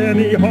 2 a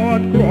penny,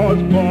 hot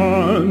cross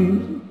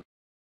buns.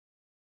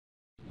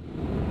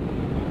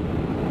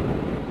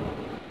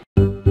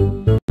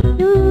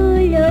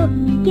 Lulu,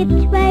 skip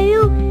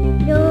swallow,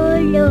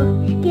 Lulu,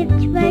 skip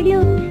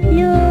swallow,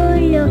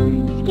 Lulu,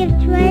 skip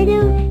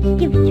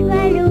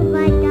swallow,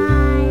 my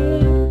darling.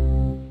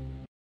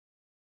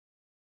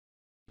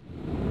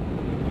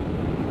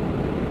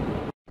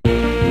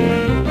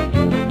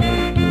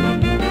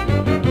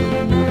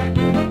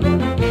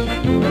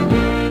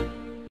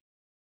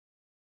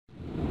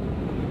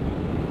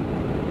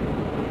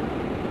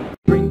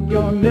 Drink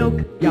your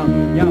milk,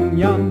 yum, yum,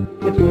 yum.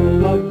 It's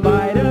full of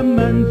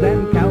vitamins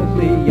and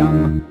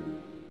calcium.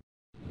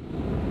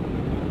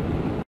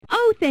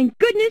 Oh, thank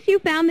goodness you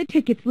found the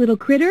tickets, little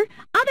critter.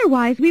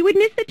 Otherwise, we would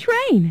miss the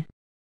train.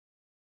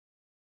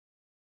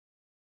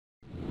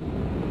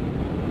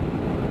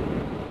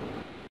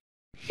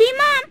 See,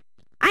 Mom?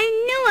 I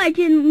knew I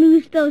didn't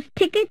lose those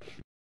tickets.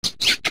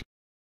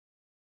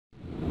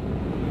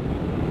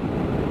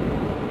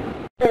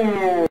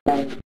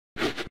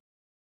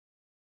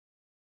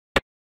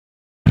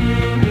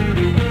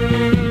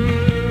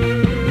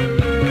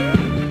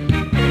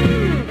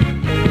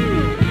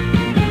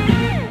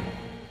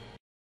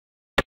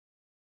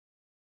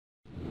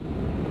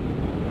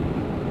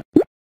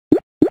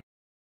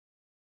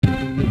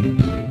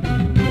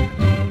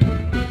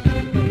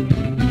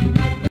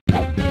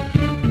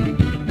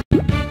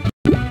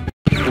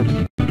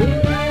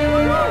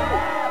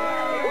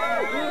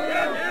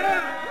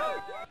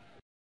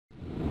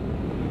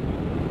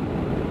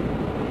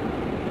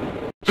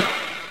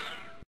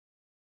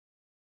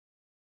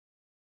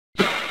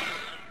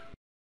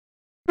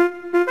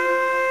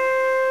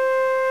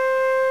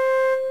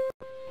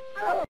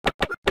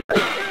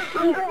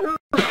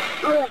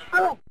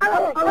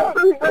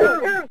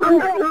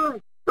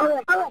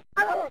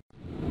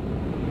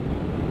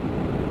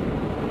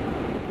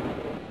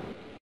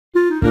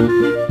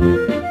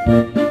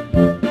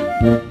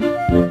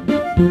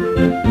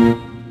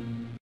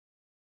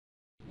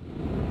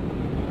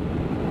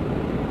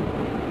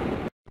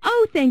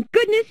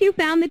 you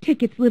found the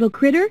tickets, little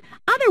critter.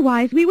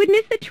 Otherwise, we would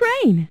miss the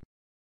train.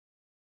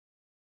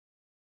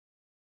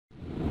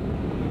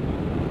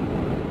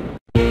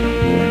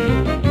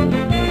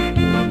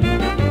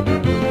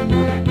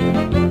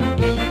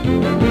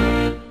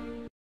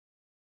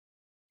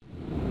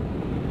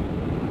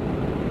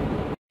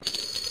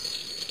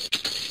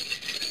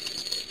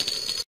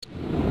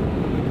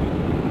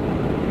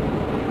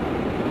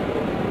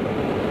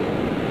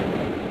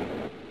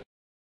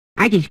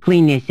 I just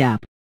cleaned this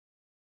up.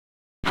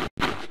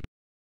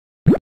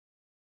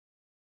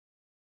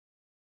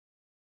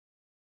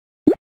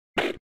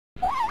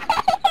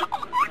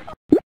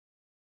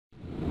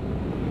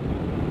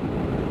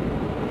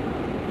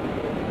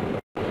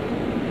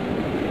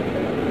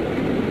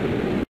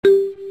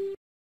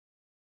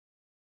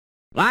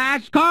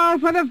 Last call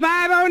for the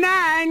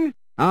 509.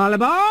 All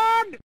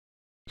aboard!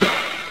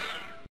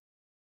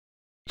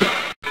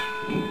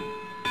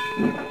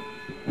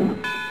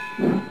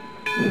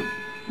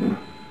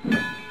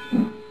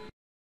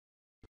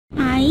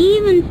 I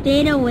even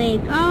stayed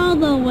awake all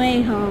the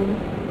way home.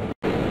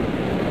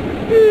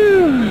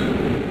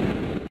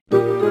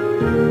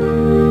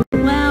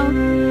 Well,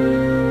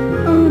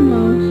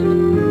 almost.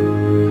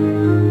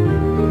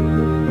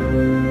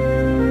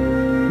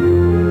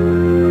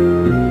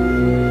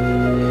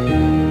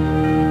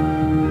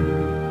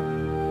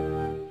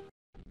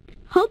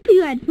 Hope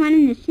you had fun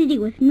in the city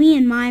with me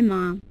and my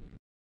mom.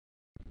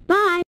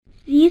 Bye.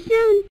 See you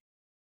soon.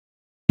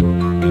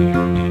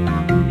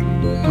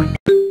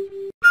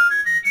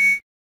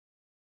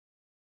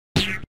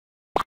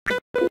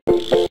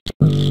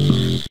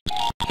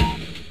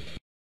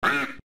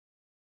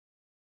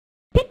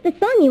 Pick the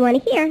song you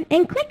want to hear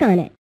and click on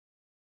it.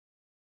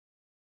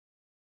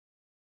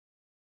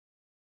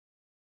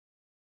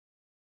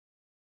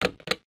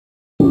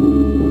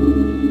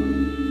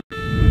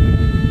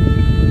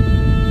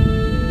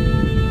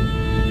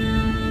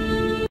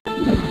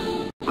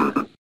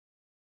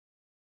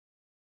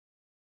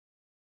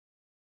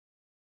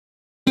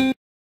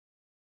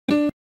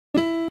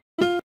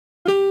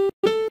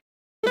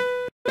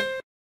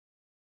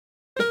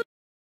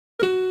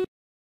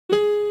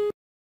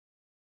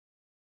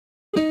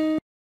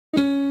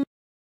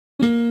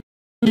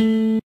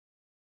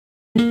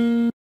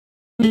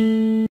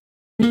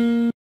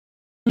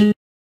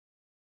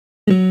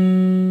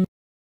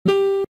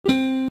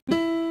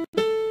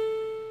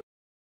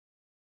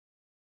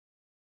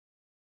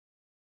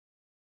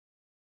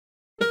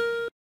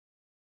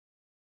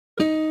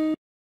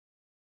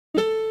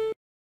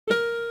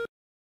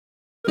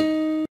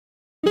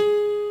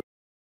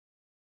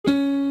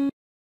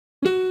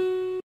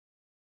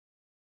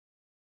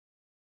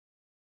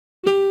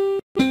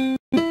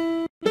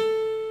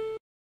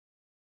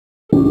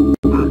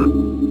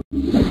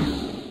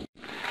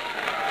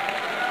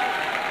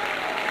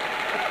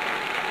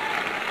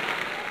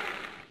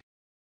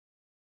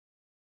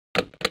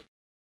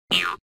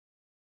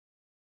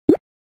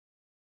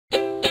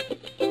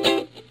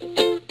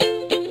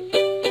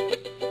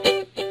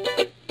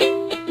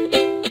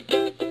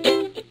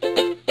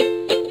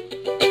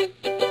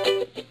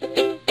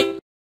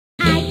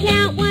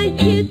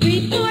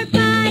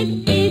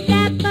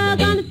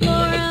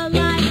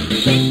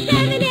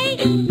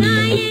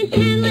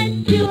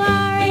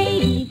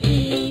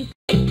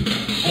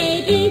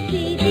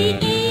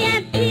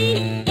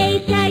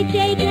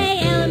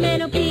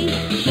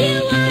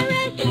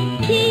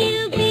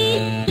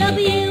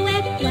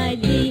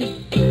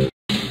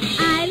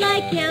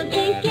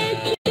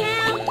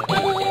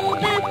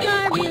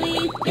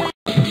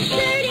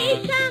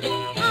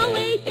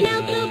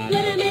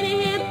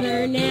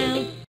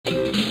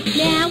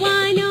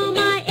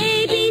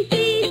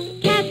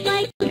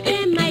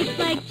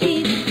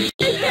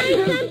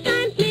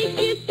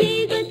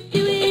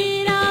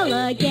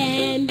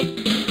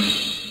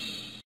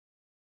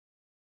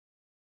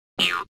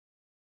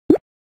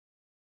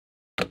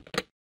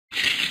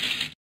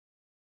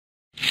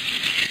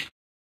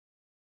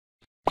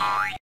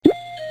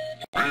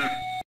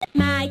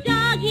 My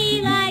dog,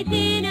 he lies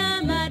in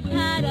a mud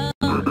puddle.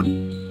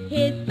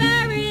 His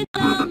fur is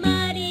all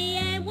muddy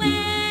and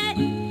wet.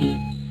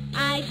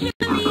 I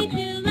surely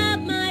do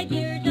love my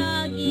dear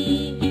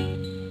doggy,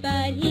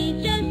 but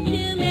he's just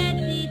too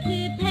messy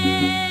to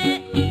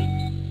pet.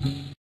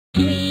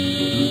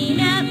 Clean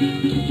up,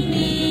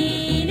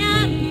 clean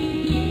up,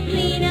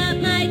 clean up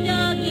my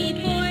doggy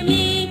for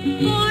me,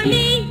 for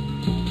me.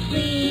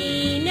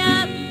 Clean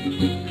up,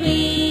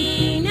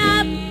 clean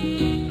up,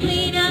 clean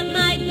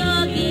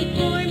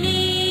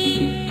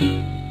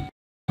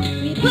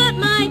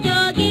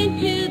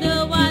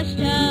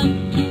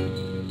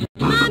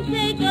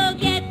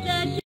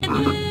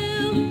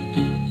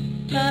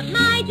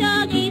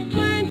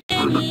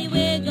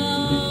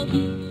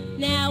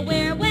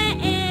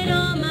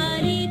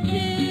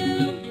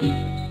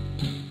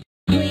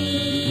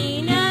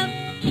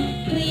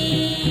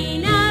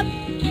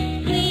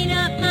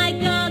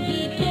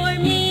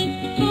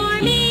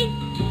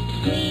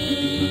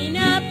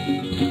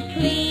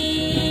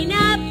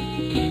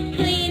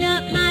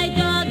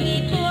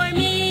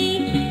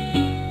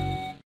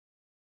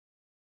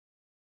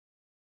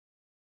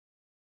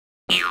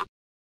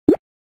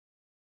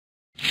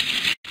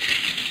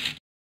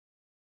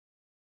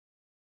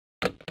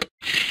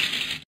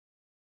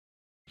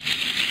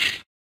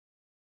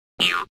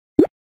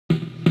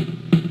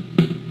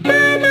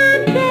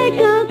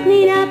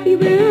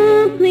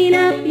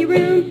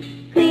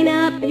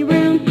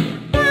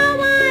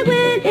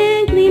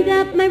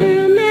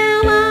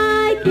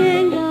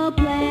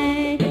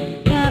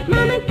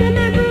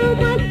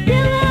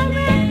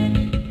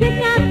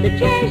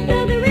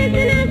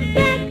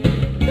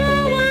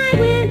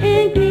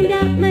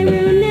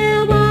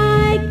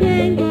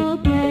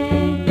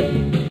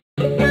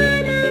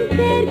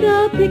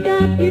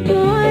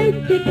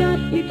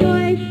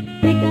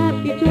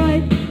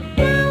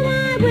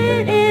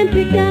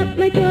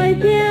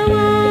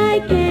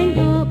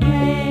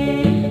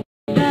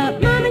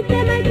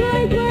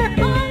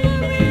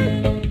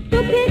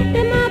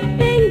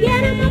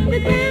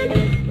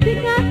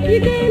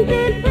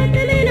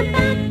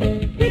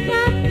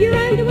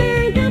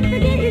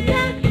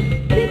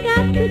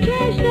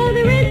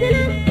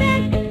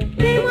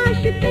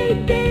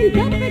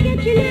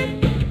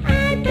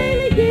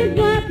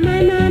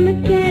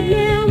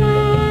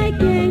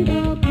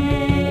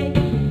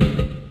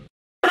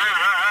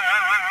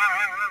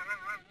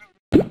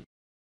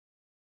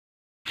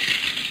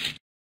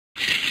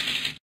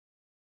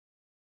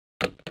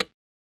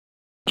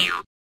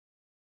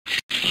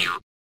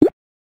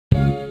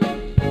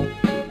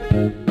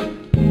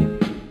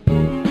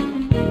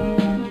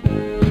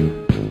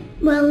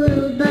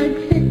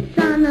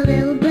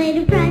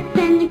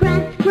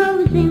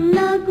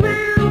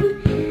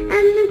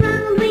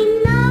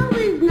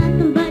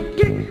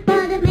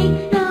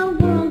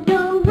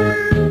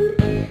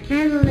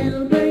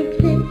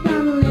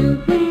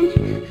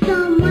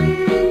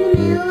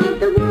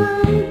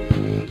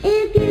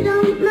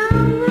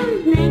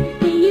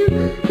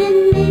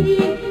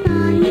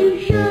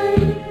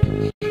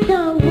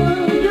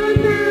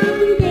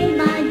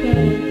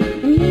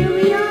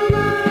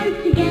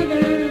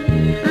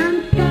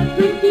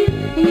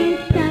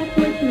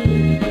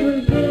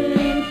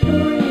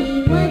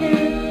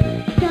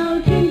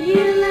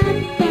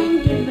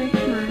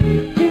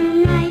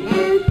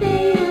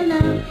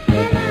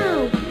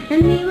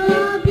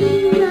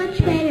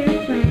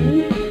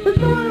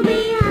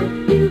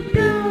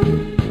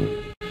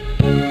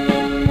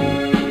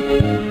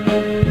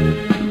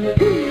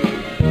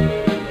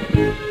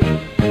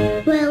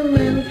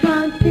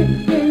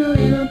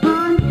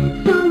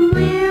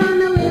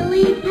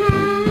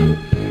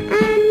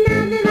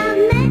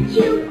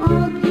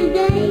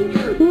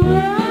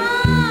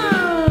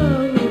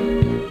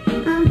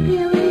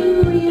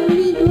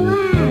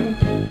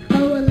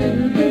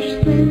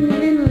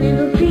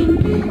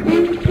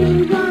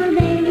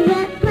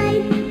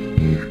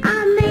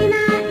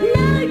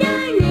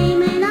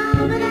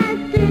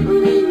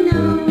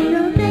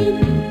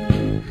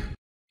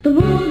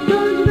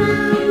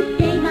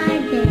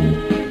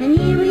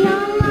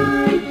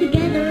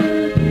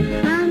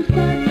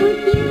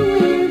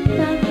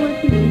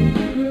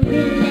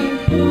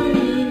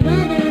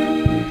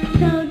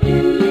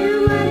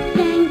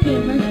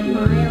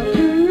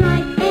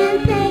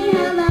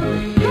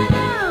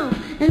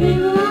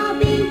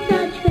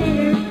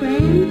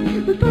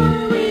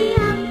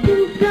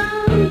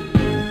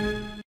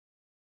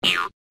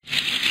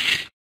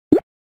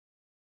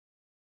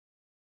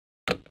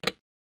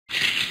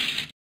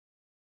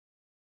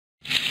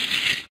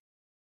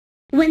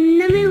When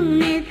the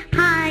moon is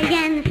high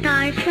and the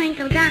stars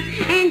twinkle down,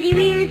 and you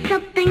hear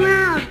something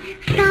loud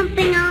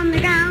stomping on the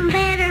ground,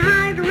 better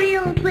hide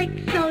real quick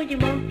so you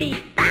won't be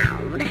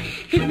found.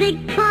 'Cause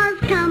Big Paw's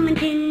coming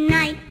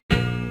tonight.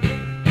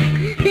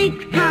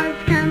 Big Paw's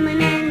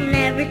coming and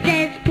never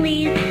says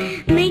please.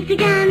 Makes you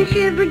kinda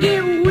shiver,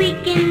 get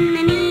weak in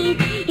the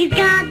knees. He's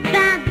got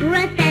bad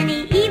breath and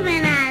he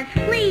even has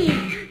fleas.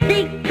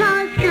 Big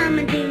Paw's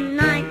coming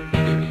tonight.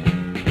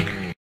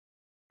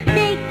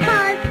 Big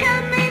Paw's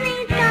coming,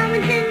 he's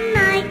coming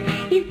tonight.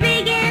 He's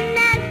big and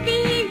nasty,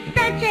 he's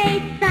such a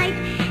sight.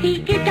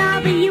 He could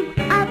gobble you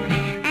up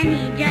and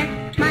he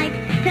just might.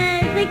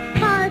 'Cause Big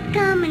Paw's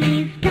coming,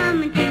 he's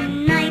coming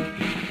tonight.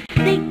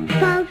 Big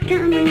Paw's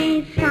coming,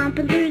 he's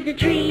stomping through the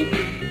trees.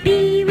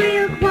 Be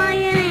real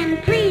quiet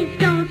and please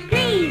don't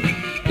sneeze.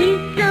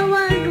 He's so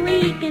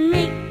ugly he can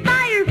make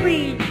fire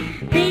freeze.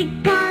 Big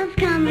Paw's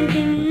coming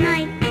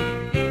tonight.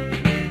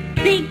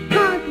 Big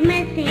Paw's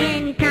messy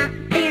and he's not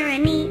very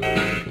neat.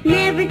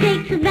 Never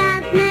takes a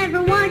bath,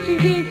 never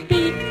washes his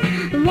feet.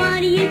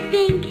 What do you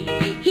think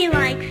he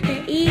likes to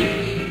eat?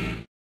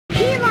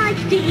 He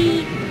likes to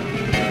eat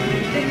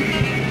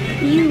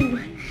you.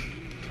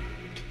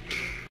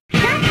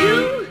 That's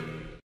you.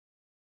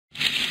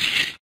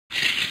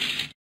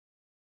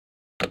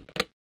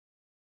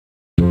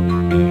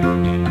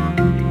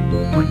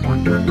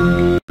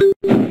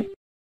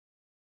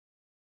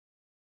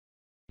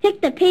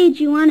 Pick the page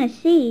you want to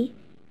see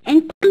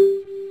and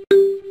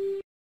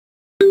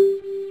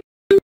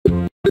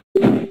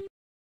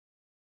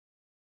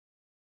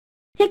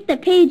pick the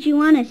page you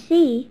want to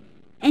see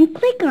and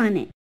click on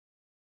it.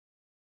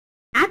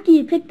 After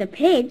you pick the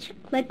page,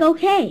 click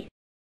OK.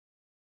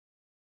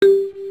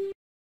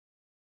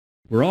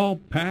 We're all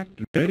packed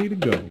and ready to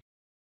go.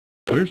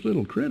 Where's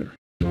little Critter?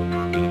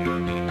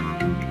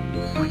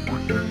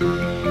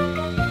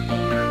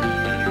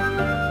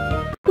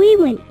 We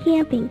went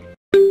camping.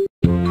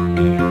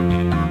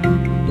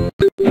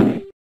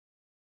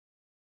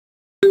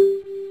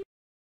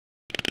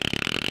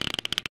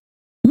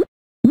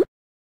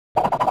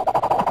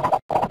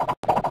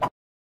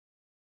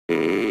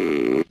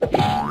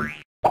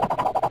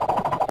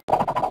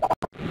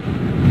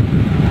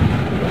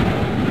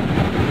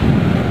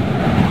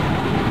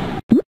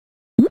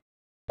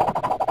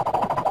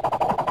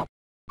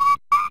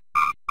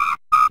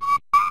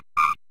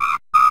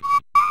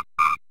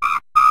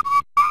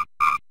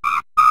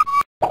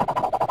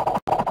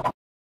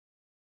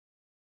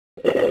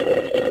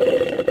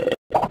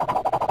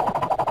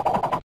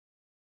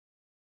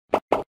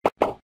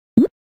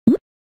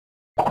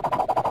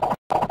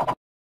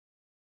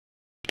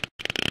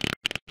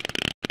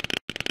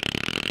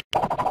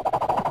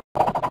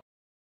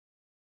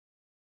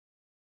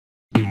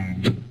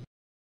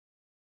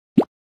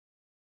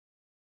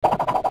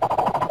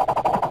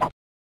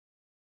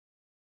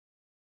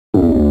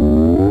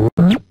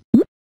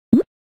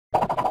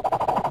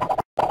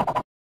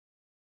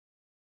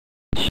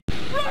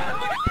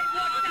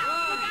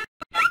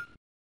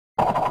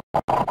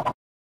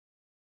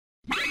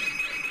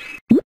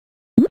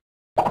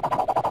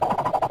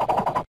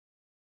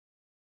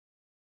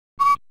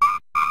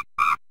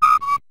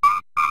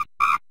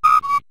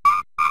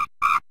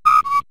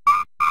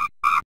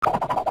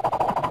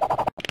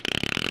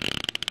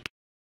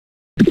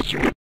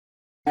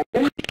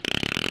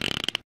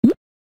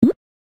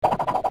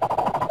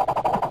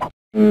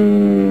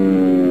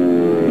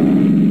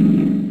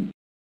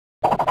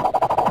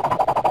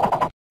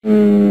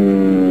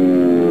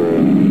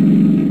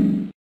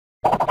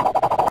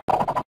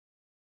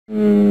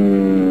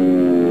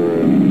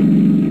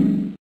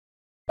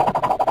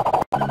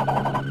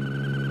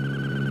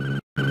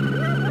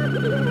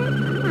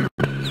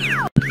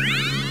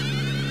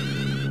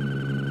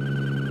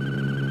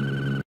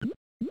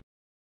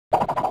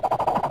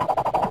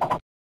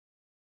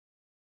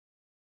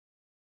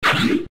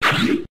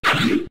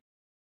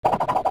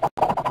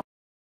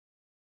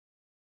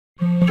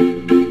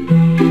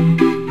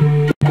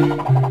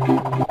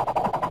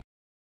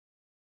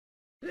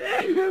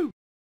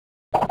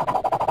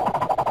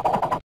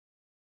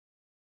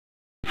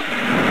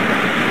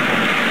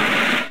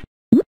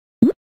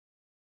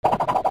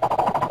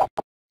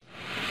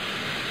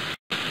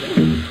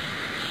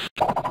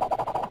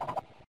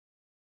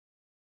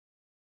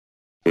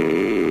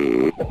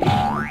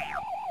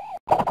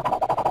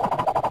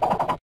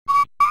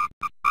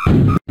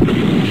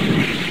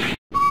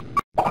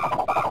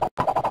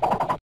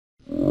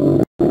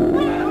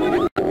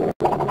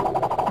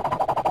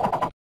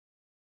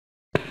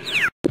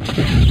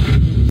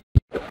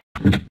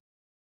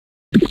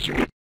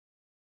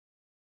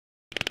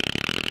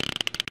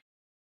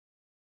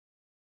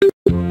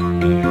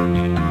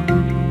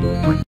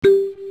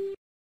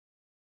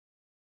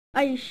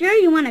 Are you sure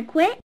you want to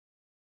quit?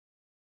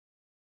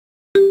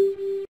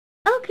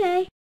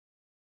 Okay.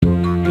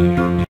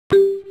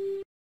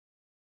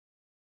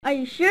 Are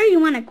you sure you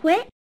want to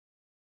quit?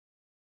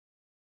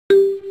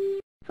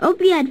 Hope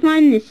you had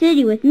fun in the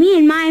city with me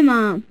and my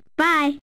mom. Bye.